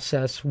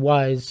process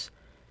was,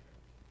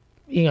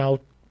 you know,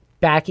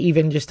 back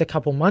even just a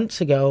couple months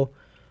ago,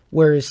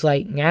 whereas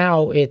like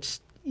now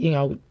it's, you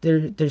know,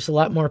 there's a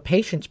lot more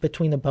patience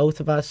between the both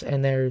of us,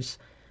 and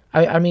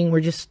I mean,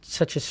 we're just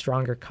such a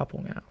stronger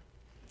couple now.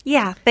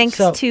 Yeah, thanks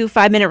to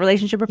 5 Minute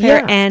Relationship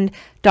Repair and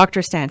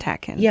Dr. Stan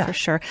Tatkin, for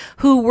sure,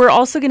 who we're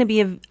also going to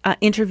be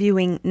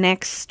interviewing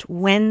next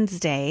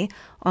Wednesday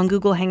on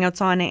Google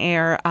Hangouts on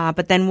air,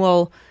 but then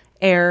we'll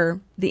air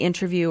the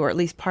interview, or at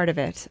least part of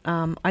it.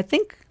 I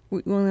think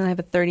we only have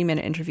a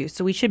 30-minute interview,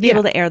 so we should be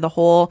able to air the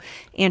whole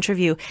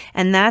interview.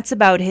 And that's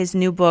about his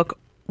new book,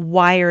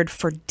 Wired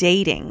for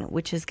Dating,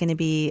 which is going to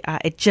be,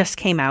 it just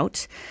came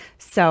out.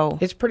 So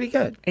it's pretty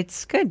good.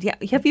 It's good. Yeah.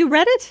 Have you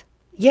read it?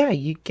 Yeah,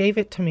 you gave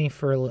it to me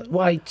for a little.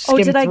 Well, I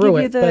skimmed did I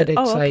through give you it, the? but it's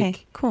okay,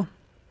 like cool.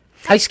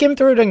 I skimmed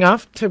through it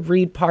enough to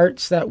read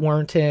parts that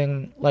weren't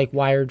in like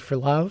Wired for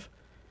Love,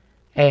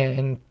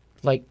 and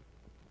like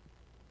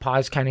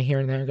pause kind of here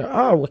and there and go,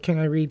 oh, what can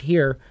I read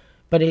here?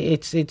 But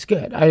it's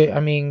good. I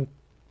mean,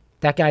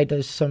 that guy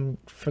does some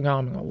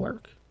phenomenal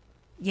work.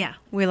 Yeah,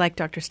 we like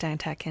Dr. Stan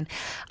Tatkin.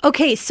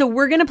 Okay, so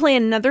we're going to play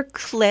another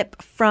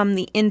clip from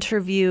the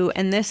interview,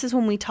 and this is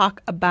when we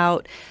talk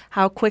about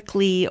how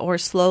quickly or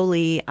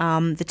slowly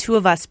the two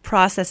of us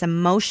process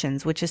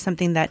emotions, which is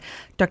something that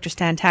Dr.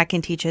 Stan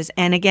Tatkin teaches.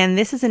 And again,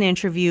 this is an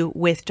interview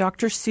with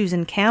Dr.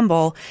 Susan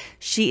Campbell.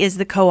 She is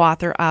the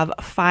co-author of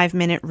 5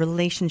 Minute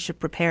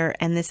Relationship Repair,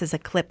 and this is a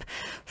clip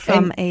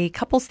from a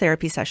couples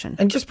therapy session.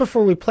 And just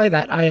before we play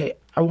that, I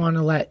want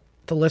to let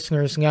the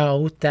listeners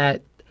know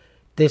that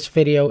this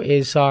video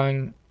is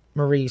on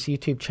Marie's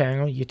YouTube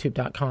channel,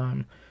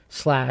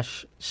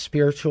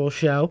 youtube.com/spiritual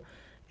show.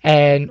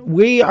 And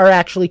we are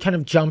actually kind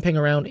of jumping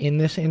around in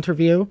this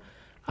interview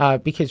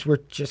because we're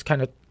just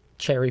kind of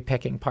cherry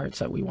picking parts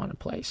that we want to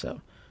play.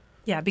 So,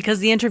 yeah, because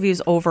the interview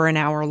is over an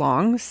hour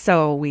long.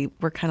 So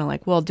we're kind of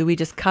like, well, do we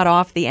just cut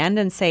off the end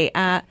and say,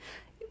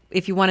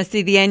 if you want to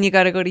see the end, you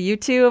got to go to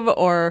YouTube?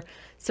 Or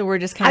so we're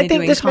just kind of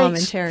doing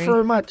commentary. Makes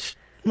for a much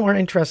more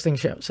interesting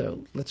show.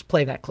 So let's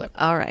play that clip.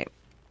 All right.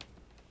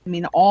 I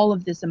mean, all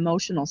of this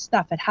emotional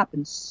stuff, it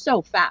happens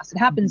so fast. It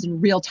happens in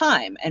real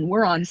time. And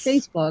we're on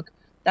Facebook.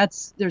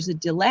 There's a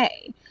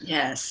delay.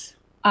 Yes.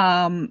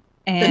 And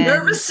the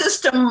nervous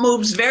system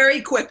moves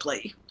very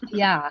quickly.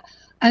 Yeah.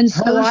 And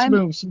so Hers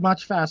moves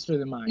much faster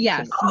than mine.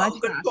 Yes. So. Much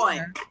good faster.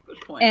 point.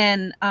 Good point.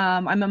 And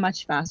I'm a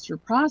much faster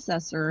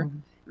processor.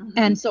 Mm-hmm.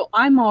 And so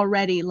I'm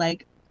already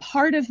like,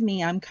 part of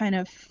me, I'm kind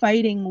of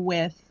fighting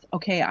with,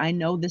 okay, I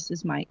know this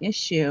is my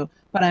issue,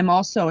 but I'm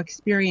also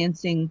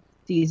experiencing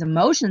these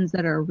emotions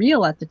that are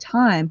real at the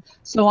time.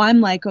 So I'm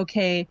like,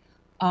 okay,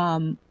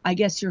 I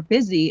guess you're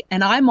busy.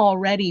 And I'm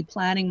already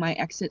planning my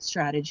exit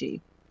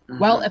strategy. Mm-hmm.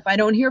 Well, if I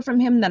don't hear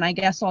from him, then I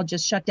guess I'll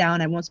just shut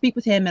down. I won't speak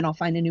with him and I'll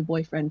find a new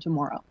boyfriend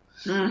tomorrow.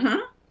 Mm-hmm.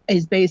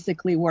 Is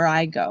basically where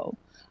I go.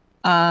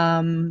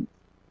 And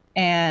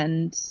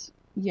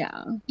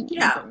yeah.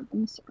 Yeah.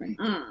 I'm sorry.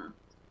 Mm.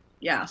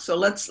 Yeah. So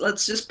let's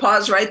just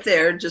pause right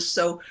there, just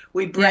so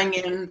we bring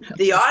in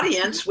the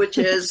audience, which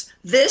is,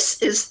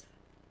 this is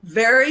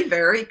very,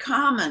 very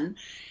common.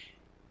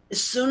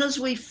 As soon as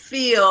we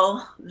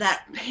feel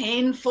that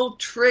painful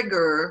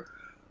trigger,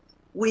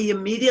 we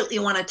immediately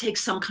want to take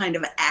some kind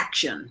of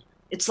action.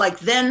 It's like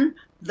then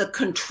the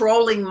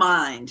controlling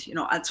mind,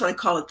 that's what I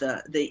call it,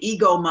 the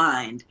ego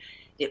mind.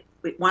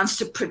 It wants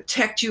to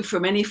protect you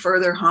from any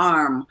further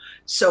harm.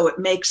 So it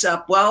makes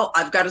up, well,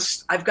 I've got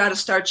to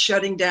start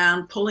shutting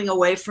down, pulling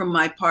away from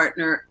my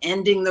partner,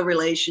 ending the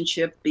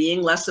relationship,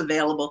 being less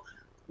available.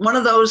 One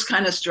of those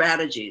kind of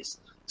strategies.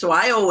 So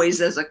I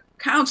always, as a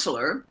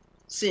counselor,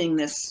 seeing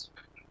this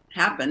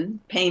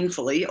happen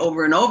painfully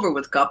over and over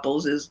with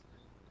couples, is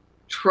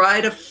try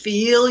to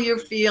feel your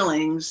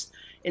feelings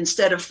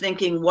instead of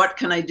thinking, what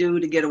can I do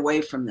to get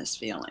away from this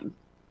feeling?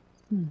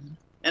 Mm-hmm.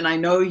 And I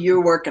know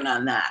you're working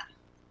on that,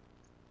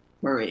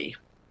 Marie.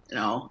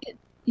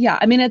 Yeah,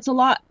 I mean, it's a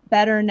lot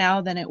better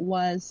now than it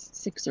was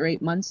 6 or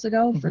 8 months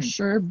ago, for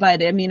sure.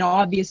 But I mean,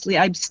 obviously,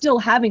 I'm still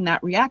having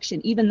that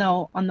reaction, even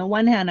though on the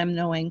one hand, I'm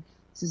knowing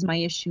this is my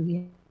issue.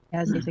 He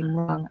has anything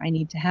wrong. I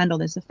need to handle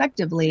this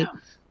effectively. Yeah.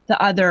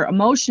 The other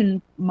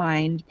emotion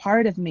mind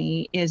part of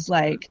me is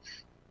like,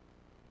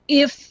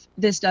 if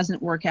this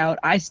doesn't work out,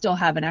 I still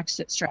have an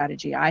exit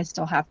strategy. I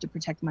still have to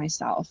protect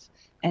myself.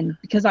 And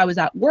because I was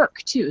at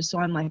work too, so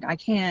I'm like, I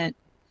can't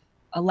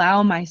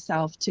allow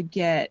myself to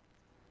get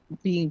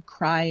being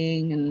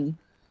crying and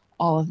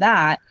all of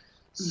that.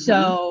 Mm-hmm.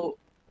 So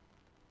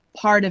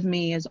part of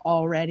me is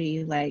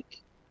already like,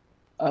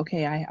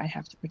 okay, I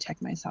have to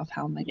protect myself.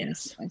 How am I going to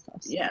protect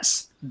myself?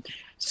 Yes.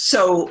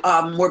 So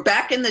we're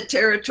back in the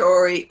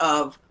territory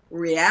of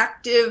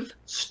reactive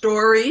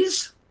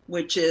stories,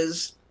 which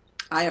is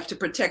I have to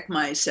protect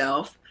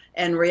myself,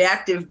 and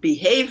reactive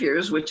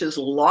behaviors, which is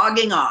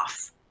logging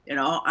off.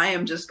 I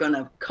am just going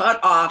to cut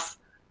off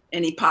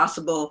any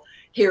possible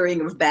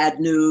hearing of bad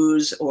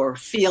news or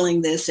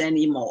feeling this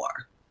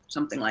anymore,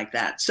 something like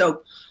that.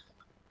 So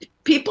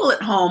people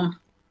at home,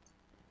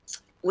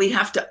 we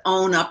have to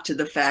own up to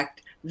the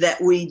fact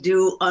that we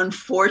do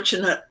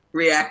unfortunate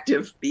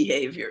reactive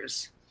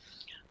behaviors,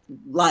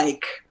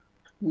 like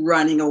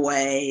running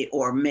away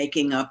or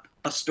making up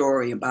a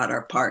story about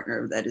our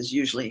partner that is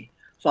usually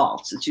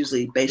false. It's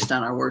usually based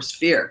on our worst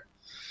fear.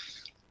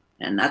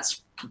 And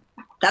that's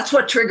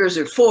what triggers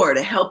are for,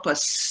 to help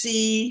us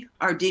see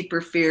our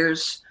deeper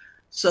fears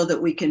so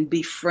that we can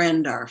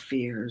befriend our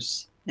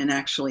fears and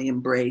actually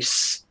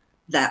embrace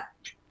that,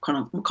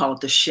 we'll call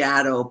it the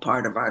shadow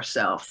part of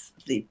ourself,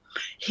 the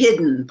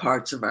hidden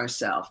parts of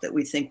ourself that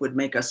we think would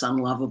make us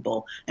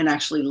unlovable, and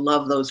actually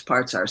love those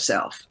parts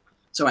ourselves.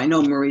 So I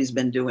know Marie's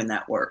been doing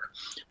that work.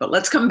 But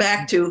let's come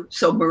back to,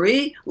 so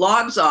Marie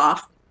logs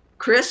off.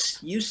 Chris,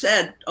 you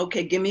said,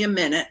 okay, give me a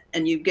minute,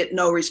 and you get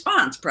no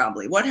response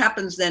probably. What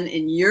happens then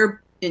in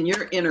your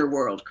inner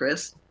world,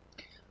 Chris?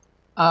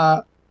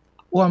 Well,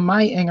 in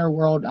my inner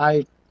world,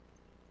 I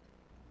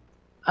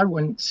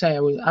wouldn't say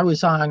I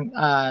was on,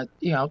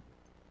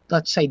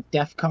 let's say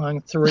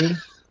DEFCON 3.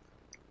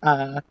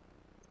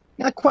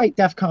 Not quite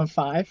DEFCON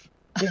 5,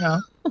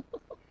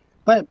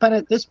 but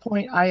at this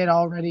point I had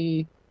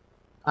already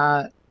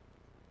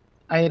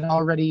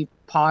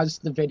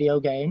paused the video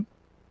game.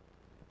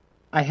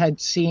 I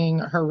had seen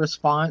her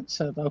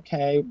response of,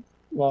 okay,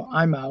 well,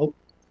 I'm out.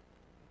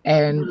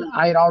 And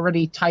I had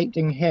already typed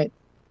and hit,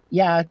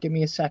 yeah, give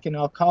me a second,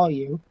 I'll call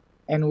you,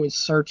 and was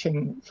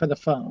searching for the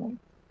phone.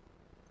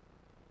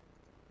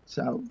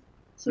 So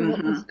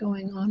what was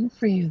going on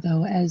for you,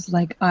 though, as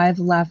like I've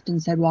left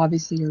and said, well,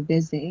 obviously you're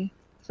busy,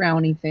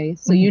 frowny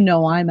face, so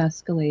I'm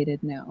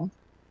escalated now.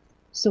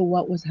 So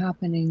what was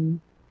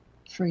happening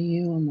for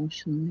you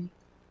emotionally?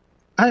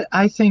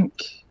 I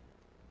think,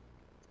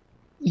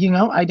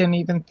 I didn't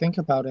even think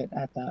about it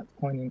at that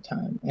point in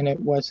time. And it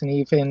wasn't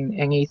even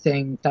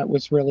anything that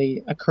was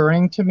really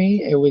occurring to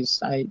me. It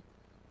was, at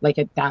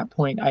that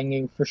point, I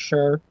knew for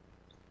sure,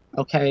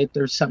 okay,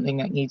 there's something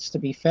that needs to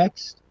be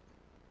fixed.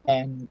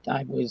 And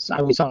I was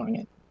on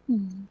it.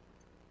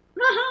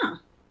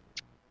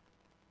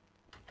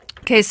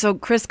 Okay, so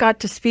Chris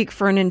got to speak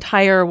for an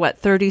entire,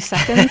 30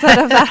 seconds out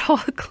of that whole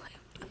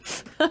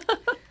clip?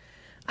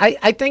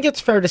 I think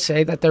it's fair to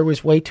say that there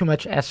was way too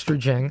much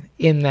estrogen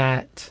in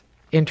that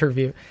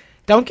interview.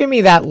 Don't give me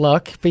that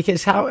look,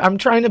 because I'm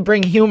trying to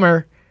bring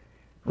humor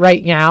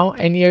right now,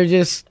 and you're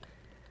just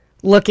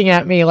looking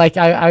at me like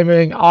I'm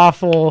an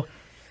awful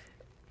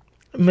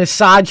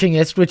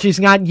misogynist, which is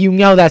not,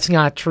 that's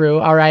not true.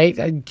 All right,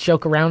 I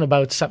joke around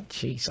about some.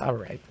 Jeez, all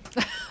right.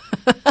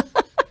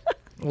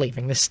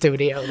 Leaving the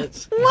studio.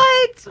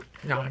 What?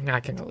 No, I'm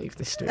not going to leave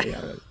the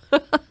studio.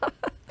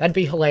 That'd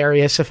be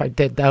hilarious if I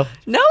did, though.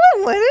 No,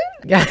 it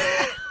wouldn't. Yeah.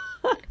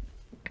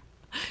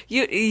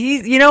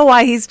 You know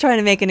why he's trying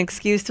to make an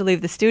excuse to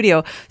leave the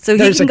studio, so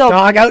There's he can a go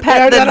dog out pet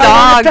there the that I dog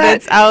wanna pet.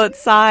 that's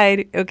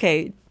outside.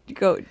 Okay,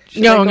 go.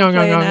 No,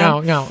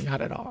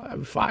 not at all.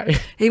 I'm fine.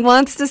 He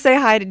wants to say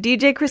hi to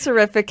DJ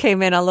Chrisorific.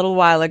 Came in a little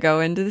while ago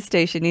into the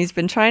station. He's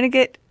been trying to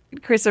get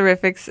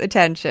Chrisorific's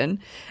attention,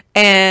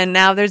 and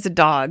now there's a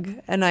dog,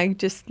 and I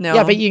just know.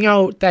 Yeah,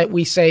 but that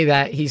we say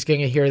that he's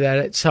going to hear that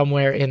it's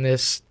somewhere in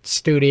this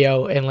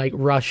studio and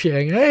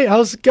rushing, hey,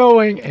 how's it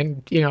going?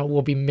 And,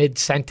 we'll be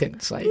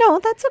mid-sentence. No,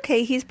 that's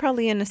okay. He's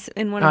probably in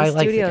one of the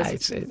studios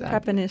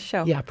prepping his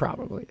show. Yeah,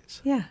 probably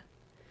is. Yeah.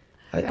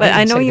 But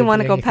I know you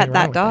want to go pet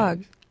that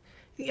dog.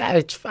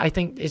 Yeah, I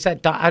think, is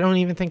that dog? I don't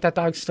even think that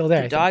dog's still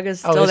there. The dog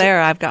is still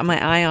there. I've got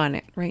my eye on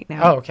it right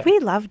now. Oh, okay. We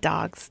love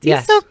dogs.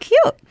 He's so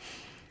cute.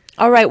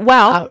 All right,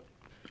 well.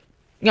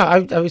 I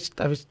was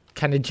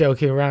kind of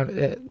joking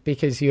around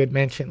because you had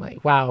mentioned,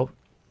 wow,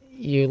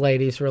 you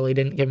ladies really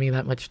didn't give me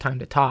that much time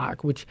to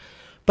talk,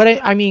 but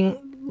I mean,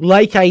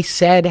 like I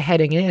said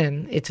heading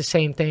in, it's the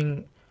same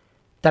thing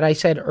that I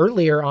said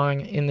earlier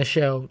on in the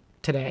show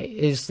today,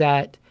 is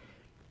that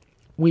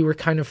we were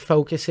kind of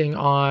focusing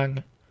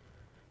on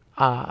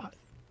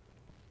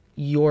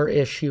your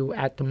issue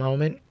at the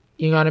moment.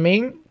 You know what I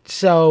mean?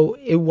 So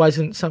it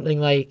wasn't something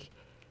like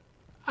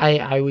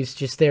I was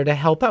just there to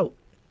help out.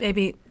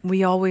 Baby,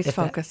 we always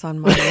focus on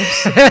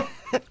mothers.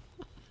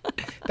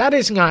 That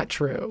is not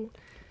true.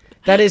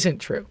 That isn't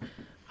true.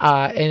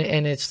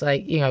 And it's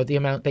the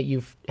amount that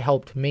you've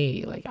helped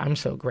me, I'm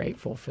so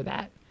grateful for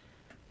that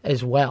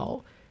as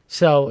well.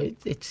 So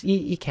it's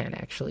you can't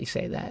actually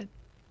say that.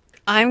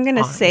 I'm going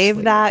to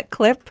save that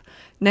clip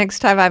next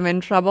time I'm in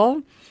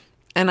trouble,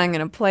 and I'm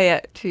going to play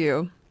it to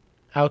you.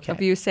 Okay.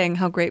 Of you saying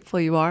how grateful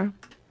you are.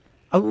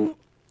 Oh,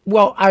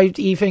 well,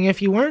 even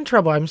if you were in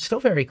trouble, I'm still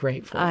very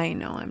grateful. I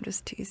know, I'm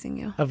just teasing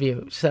you. Of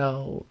you,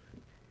 so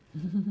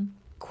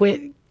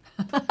quit.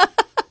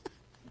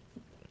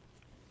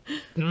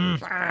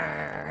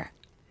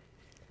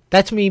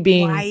 That's me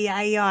being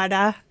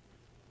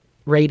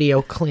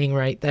radio clean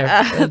right there.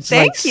 It's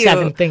thank you.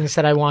 7 things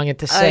that I wanted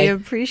to say. I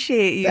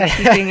appreciate you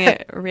keeping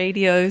it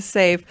radio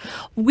safe.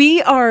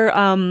 We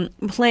are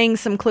playing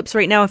some clips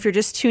right now. If you're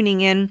just tuning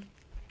in,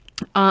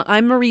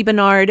 I'm Marie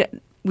Benard.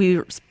 we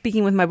were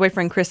speaking with my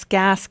boyfriend, Chris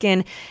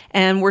Gaskin,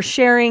 and we're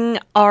sharing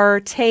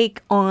our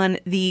take on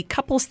the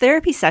couples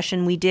therapy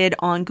session we did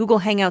on Google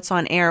Hangouts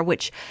on Air,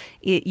 which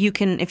you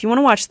can, if you want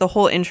to watch the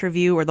whole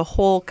interview or the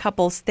whole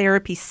couples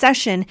therapy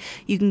session,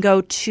 you can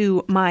go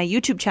to my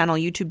YouTube channel,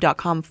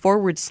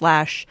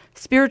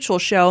 youtube.com/spiritual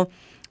show,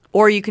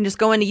 or you can just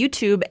go into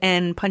YouTube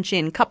and punch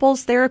in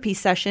couples therapy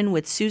session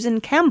with Susan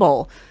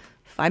Campbell.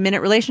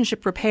 5-Minute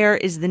Relationship Repair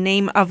is the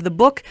name of the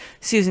book.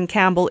 Susan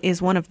Campbell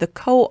is one of the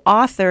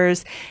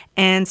co-authors,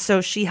 and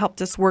so she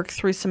helped us work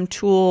through some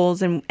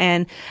tools. And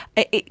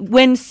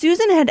when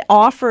Susan had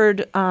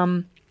offered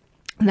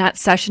that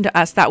session to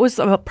us, that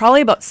was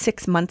probably about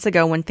 6 months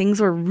ago when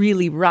things were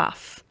really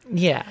rough.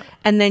 Yeah.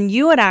 And then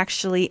you had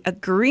actually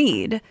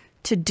agreed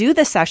to do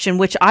the session,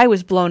 which I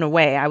was blown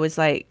away. I was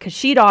like, because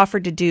she'd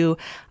offered to do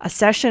a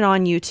session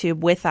on YouTube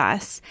with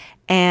us,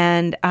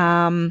 and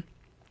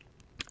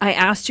I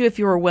asked you if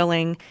you were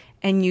willing,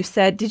 and you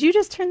said, did you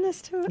just turn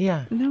this to?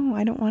 Yeah. No,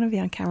 I don't want to be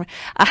on camera.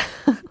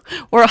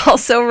 We're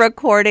also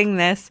recording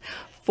this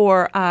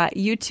for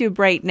YouTube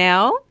right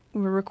now.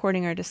 We're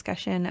recording our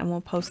discussion, and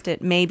we'll post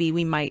it. Maybe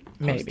we might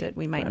post it.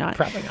 We might not.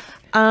 Probably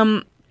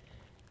not.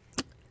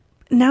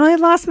 Now I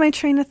lost my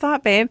train of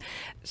thought, babe.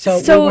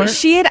 So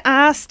she had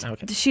asked,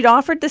 Okay. she'd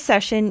offered the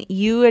session.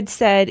 You had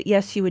said,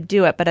 yes, you would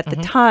do it. But at the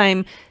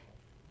time,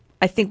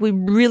 I think we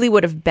really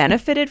would have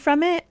benefited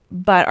from it,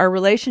 but our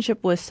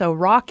relationship was so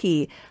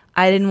rocky,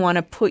 I didn't want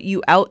to put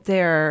you out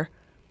there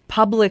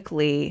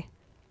publicly.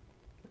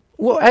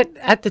 Well,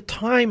 at the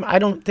time, I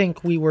don't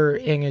think we were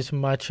in as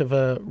much of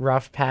a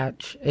rough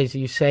patch as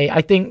you say.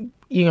 I think,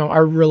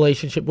 our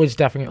relationship was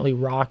definitely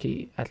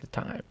rocky at the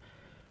time,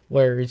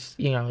 whereas,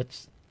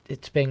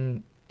 it's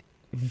been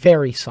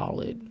very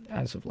solid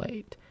as of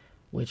late,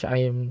 which I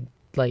am,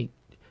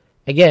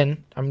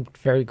 again, I'm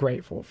very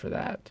grateful for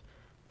that.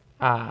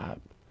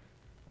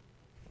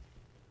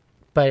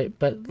 But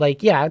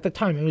at the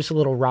time it was a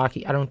little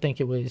rocky. I don't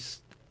think it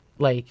was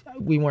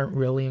we weren't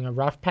really in a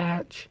rough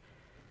patch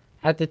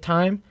at the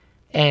time.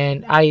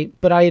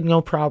 But I had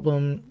no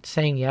problem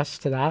saying yes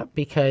to that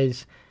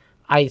because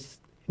I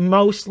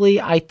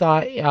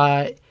thought,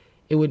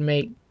 it would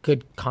make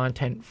good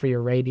content for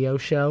your radio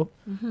show,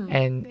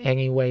 and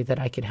any way that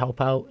I could help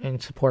out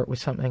and support with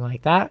something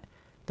like that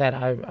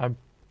I'm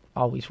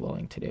always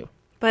willing to do.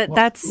 But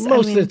that's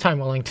most of the time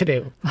willing to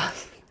do.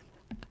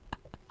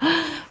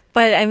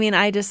 But I mean,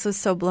 I just was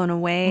so blown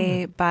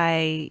away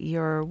by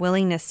your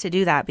willingness to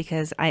do that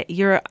because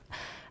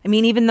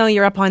even though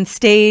you're up on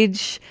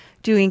stage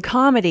doing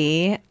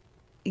comedy,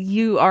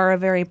 you are a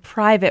very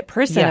private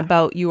person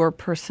about your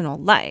personal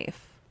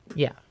life.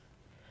 Yeah.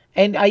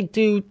 And I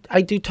do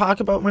talk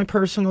about my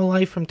personal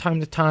life from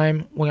time to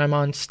time when I'm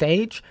on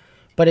stage,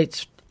 but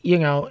it's,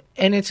 and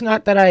it's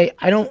not that I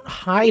don't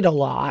hide a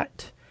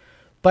lot.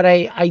 But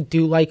I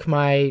do like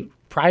my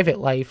private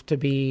life to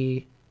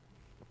be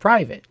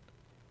private.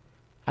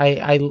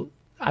 I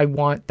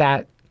want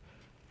that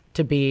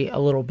to be a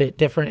little bit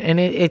different. And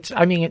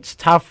it's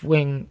tough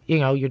when,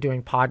 you're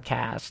doing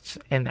podcasts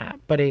and that.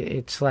 But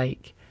it's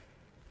like,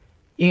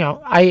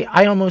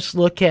 I almost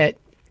look at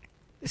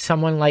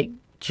someone like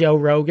Joe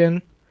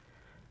Rogan,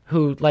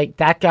 who,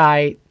 that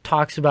guy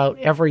talks about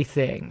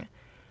everything.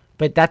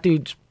 But that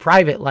dude's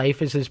private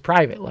life is his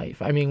private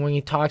life. I mean, when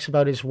he talks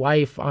about his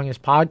wife on his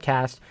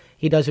podcast,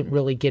 he doesn't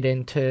really get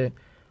into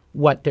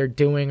what they're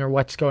doing or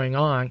what's going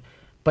on.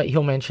 But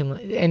he'll mention,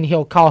 and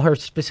he'll call her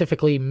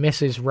specifically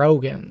Mrs.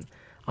 Rogan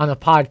on the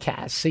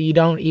podcast. So you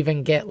don't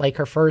even get,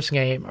 her first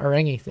name or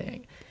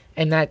anything.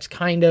 And that's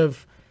kind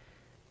of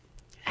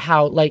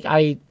how,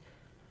 to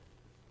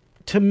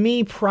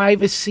me,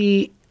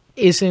 privacy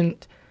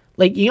isn't,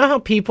 how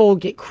people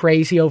get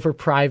crazy over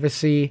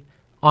privacy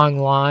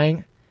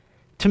online?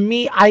 To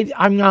me,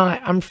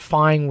 I'm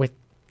fine with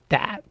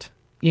that.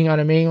 You know what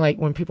I mean?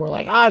 When people are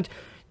like,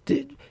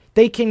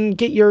 they can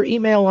get your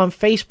email on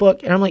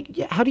Facebook. And I'm like,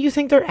 yeah, how do you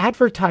think they're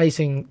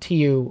advertising to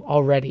you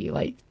already?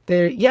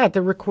 They're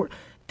record.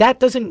 That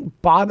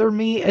doesn't bother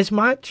me as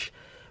much,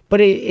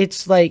 but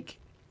it's I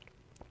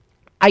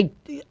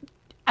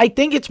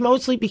think it's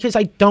mostly because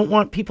I don't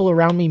want people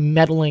around me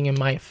meddling in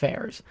my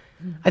affairs.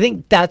 I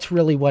think that's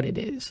really what it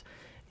is.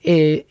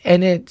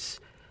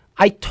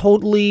 I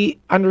totally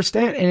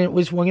understand, and it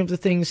was one of the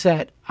things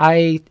that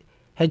I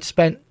had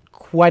spent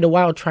quite a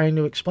while trying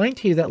to explain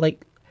to you that,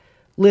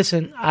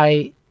 listen,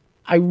 I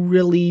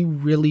really,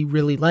 really,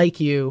 really like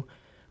you.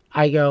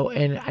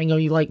 And I know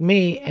you like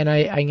me, and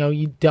I know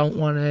you don't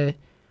want to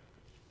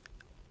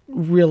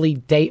really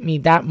date me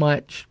that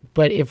much,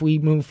 but if we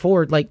move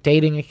forward,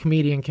 dating a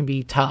comedian can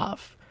be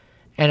tough.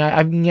 And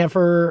I've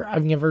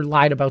never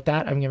lied about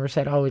that. I've never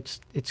said, oh, it's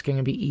going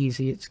to be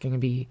easy. It's going to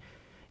be,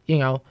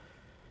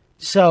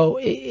 So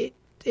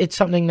it's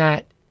something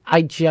that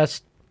I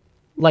just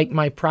like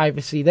my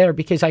privacy there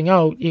because I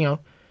know,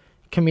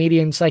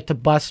 comedians like to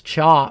bust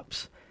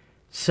chops.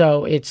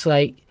 So it's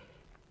I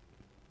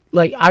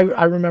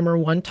remember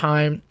one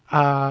time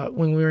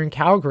when we were in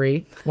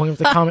Calgary, one of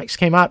the comics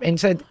came up and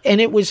said, and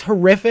it was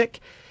horrific.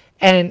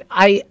 And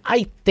I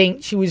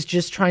think she was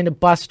just trying to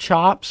bust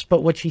chops,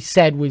 but what she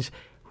said was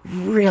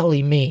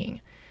really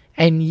mean.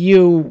 And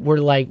you were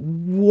like,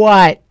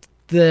 what?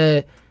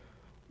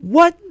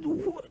 Like,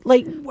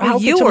 how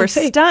you were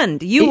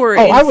stunned. You were in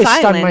I was silence,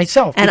 stunned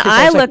myself. And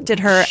I was looked like,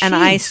 at her and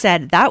I "Jeez."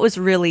 said, that was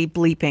really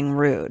bleeping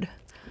rude.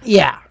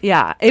 Yeah.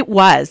 Yeah, it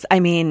was. I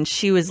mean,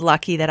 she was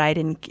lucky that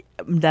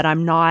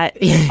I'm not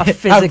a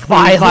physically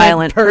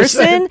violent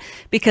person,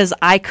 because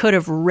I could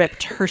have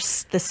ripped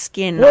the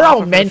skin We're off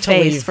all of her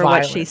mentally face for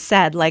what she violent.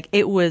 said. Like,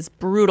 it was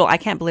brutal. I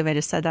can't believe I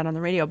just said that on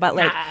the radio, but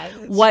like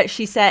what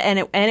she said,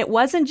 and it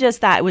wasn't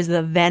just that, it was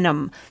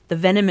the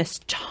venomous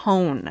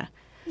tone.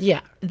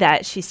 Yeah.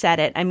 That she said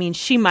it. I mean,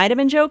 she might have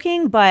been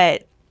joking,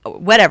 but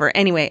whatever.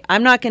 Anyway,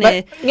 I'm not going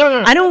to...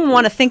 No. I don't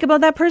want to think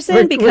about that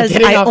person because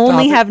I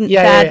only have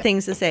bad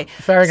things to say.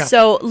 Fair enough.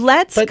 So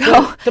let's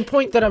go. The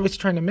point that I was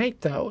trying to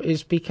make, though,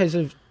 is because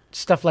of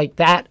stuff like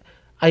that,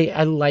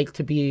 I like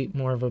to be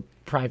more of a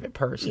private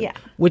person. Yeah.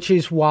 Which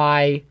is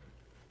why,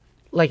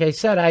 like I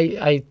said,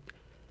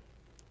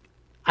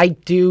 I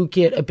do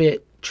get a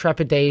bit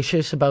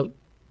trepidatious about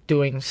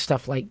doing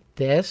stuff like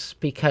this,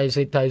 because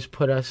it does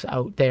put us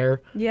out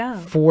there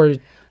for...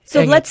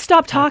 So let's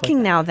stop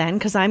talking now then,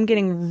 because I'm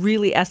getting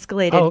really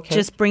escalated. Oh, okay.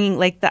 Just bringing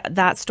like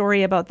that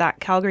story about that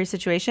Calgary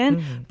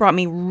situation brought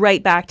me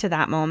right back to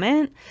that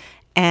moment,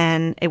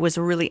 and it was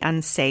a really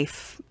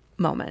unsafe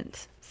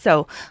moment.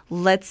 So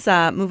let's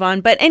move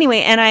on. But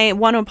anyway, and I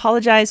want to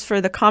apologize for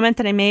the comment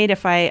that I made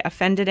if I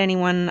offended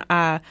anyone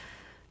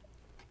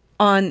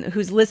on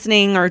who's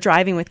listening or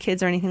driving with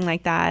kids or anything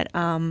like that.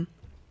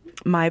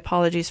 My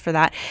apologies for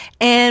that.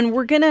 And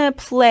we're going to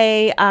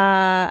play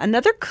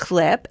another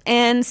clip.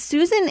 And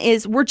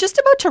we're just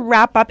about to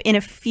wrap up in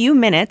a few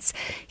minutes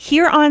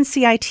here on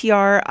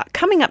CITR.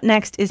 Coming up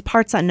next is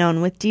Parts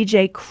Unknown with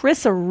DJ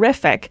Chris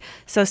Horrific.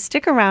 So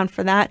stick around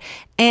for that.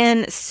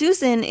 And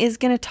Susan is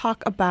going to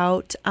talk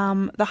about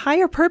the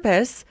higher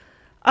purpose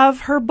of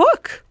her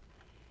book.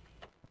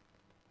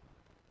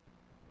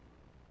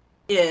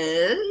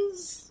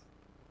 Is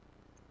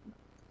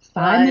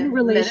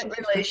 5-minute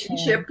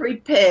relationship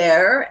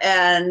repair,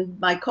 and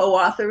my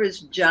co-author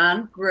is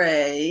John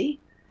Gray,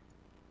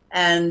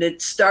 and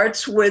it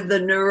starts with the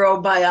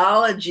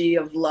neurobiology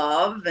of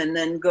love and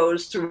then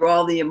goes through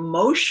all the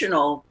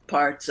emotional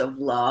parts of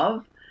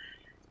love.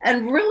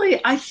 And really,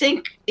 I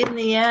think in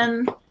the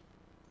end,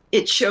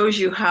 it shows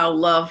you how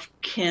love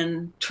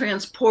can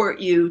transport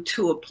you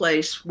to a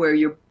place where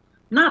you're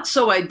not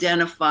so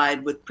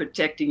identified with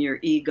protecting your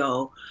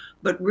ego,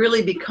 but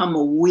really become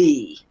a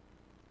we.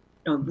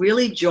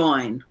 Really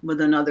join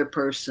with another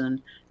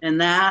person. And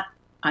that,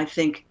 I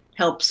think,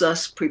 helps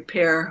us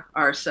prepare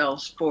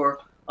ourselves for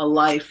a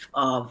life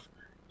of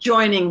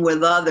joining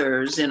with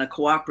others in a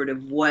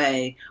cooperative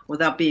way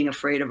without being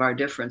afraid of our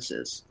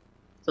differences.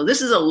 So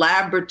this is a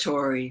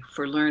laboratory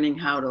for learning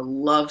how to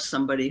love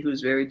somebody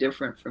who's very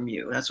different from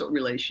you. That's what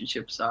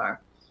relationships are.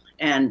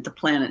 And the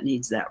planet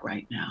needs that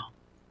right now.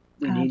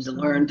 We need to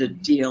learn to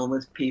deal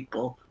with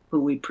people who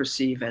we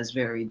perceive as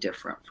very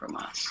different from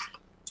us.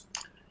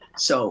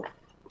 So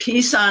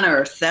peace on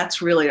earth,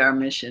 that's really our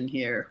mission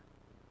here.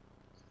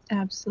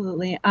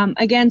 Absolutely.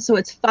 Again, so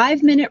it's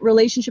 5-minute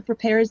relationship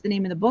repair is the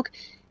name of the book.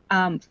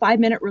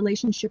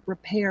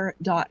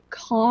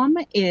 5minuterelationshiprepair.com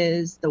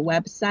is the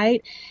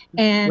website.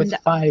 And with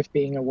 5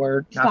 being a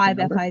word. 5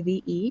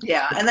 F-I-V-E.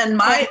 Yeah. And then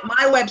my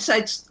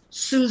website's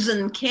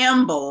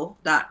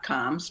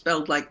susancampbell.com,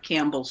 spelled like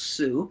Campbell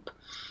soup.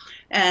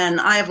 And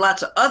I have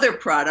lots of other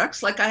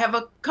products, like I have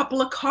a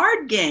couple of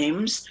card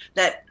games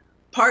that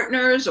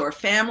partners or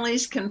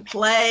families can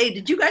play.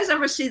 Did you guys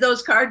ever see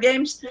those card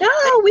games? No,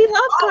 we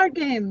love card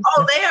games.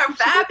 Oh, they are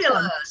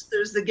fabulous.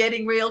 There's the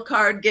Getting Real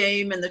card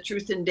game and the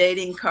Truth in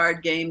Dating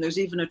card game. There's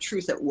even a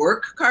Truth at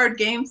Work card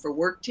game for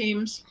work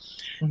teams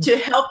to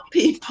help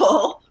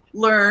people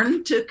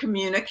learn to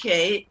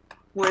communicate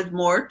with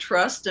more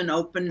trust and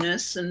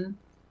openness and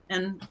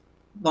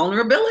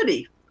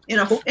vulnerability in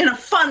a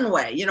fun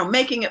way,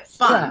 making it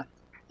fun.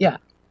 Yeah.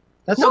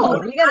 That's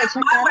so you gotta check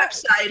my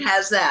website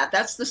has that.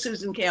 That's the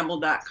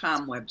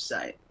SusanCampbell.com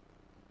website.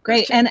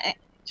 Great.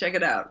 Check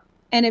it out.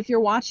 And if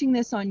you're watching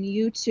this on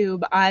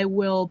YouTube, I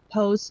will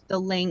post the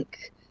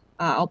link.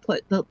 I'll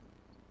put the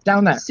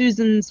down there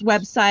Susan's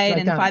website right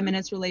and down. 5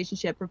 minutes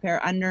relationship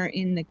repair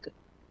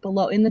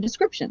below in the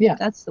description. Yeah,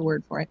 that's the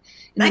word for it.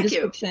 Thank the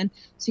description,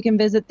 so you can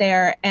visit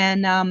there.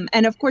 And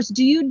of course,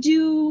 do you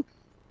do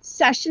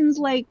sessions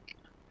like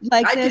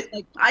this?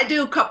 I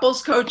do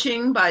couples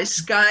coaching by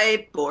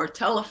Skype or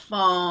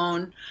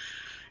telephone,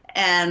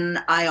 and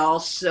I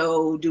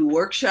also do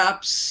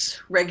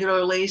workshops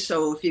regularly.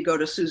 So if you go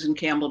to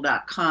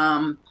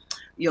susancampbell.com,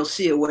 you'll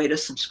see a way to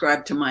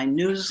subscribe to my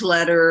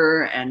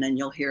newsletter, and then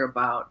you'll hear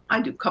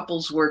I do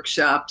couples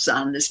workshops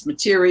on this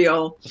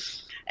material,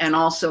 and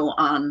also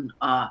on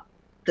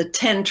the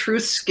 10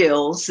 truth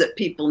skills that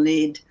people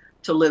need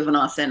to live an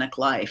authentic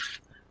life.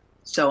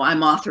 So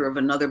I'm author of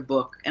another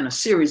book and a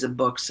series of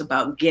books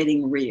about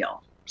getting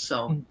real.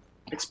 So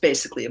it's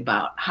basically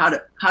about how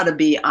to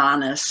be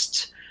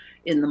honest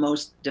in the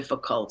most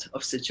difficult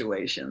of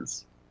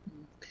situations.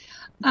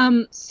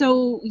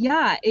 So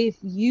yeah, if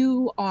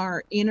you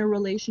are in a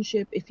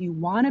relationship, if you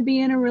want to be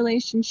in a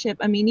relationship,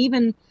 I mean,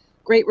 even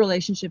great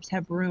relationships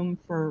have room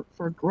for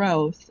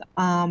growth.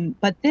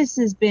 But this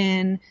has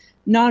been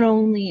not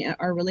only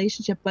our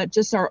relationship, but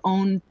just our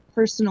own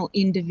personal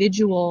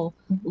individual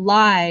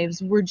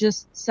lives. We're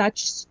just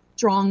such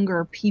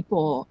stronger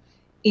people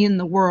in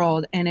the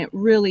world, and it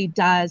really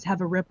does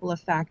have a ripple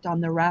effect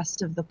on the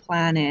rest of the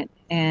planet.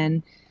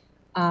 And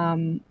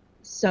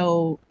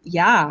so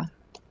yeah,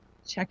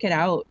 check it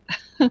out.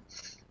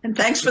 And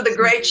thanks for the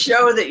great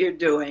show that you're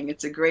doing.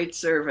 It's a great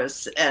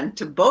service. And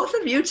to both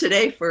of you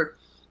today for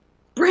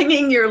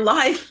bringing your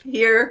life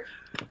here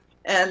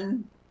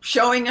and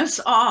showing us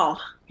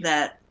all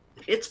that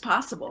it's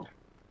possible.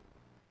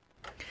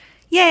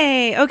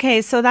 Yay.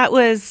 Okay, so that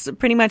was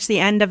pretty much the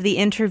end of the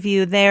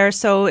interview there.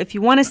 So if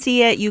you want to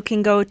see it, you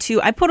can go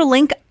to, I put a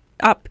link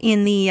up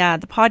in the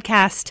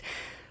podcast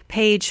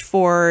page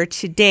for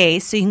today.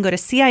 So you can go to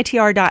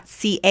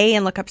citr.ca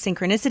and look up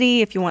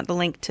Synchronicity if you want the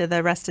link to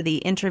the rest of the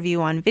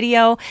interview on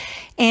video.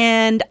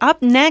 And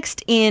up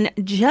next in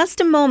just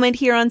a moment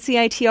here on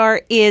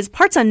CITR is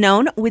Parts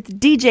Unknown with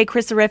DJ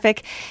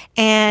Chrisorific.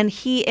 And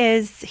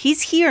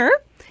he's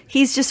here.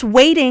 He's just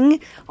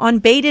waiting on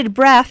bated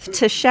breath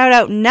to shout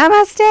out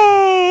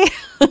Namaste.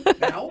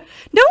 No?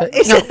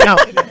 No.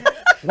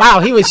 Wow,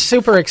 he was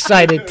super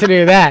excited to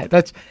do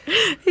that.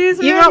 He's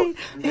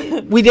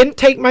ready. We didn't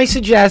take my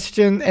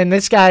suggestion, and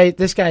this guy's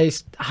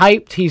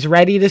hyped. He's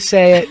ready to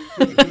say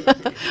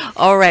it.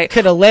 All right.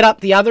 Could have lit up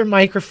the other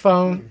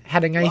microphone,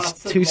 had a nice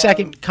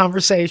 2-second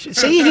conversation.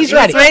 See, he's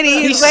ready.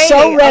 He's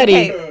so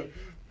ready. Okay.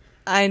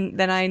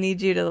 Then I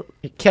need you to...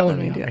 You're killing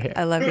me over here.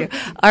 I love you.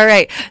 All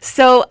right.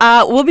 So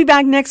we'll be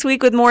back next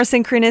week with more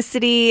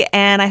Synchronicity,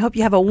 and I hope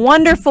you have a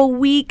wonderful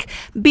week.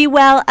 Be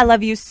well. I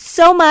love you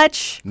so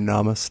much.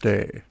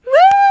 Namaste.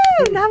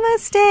 Woo!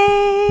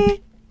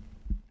 Namaste.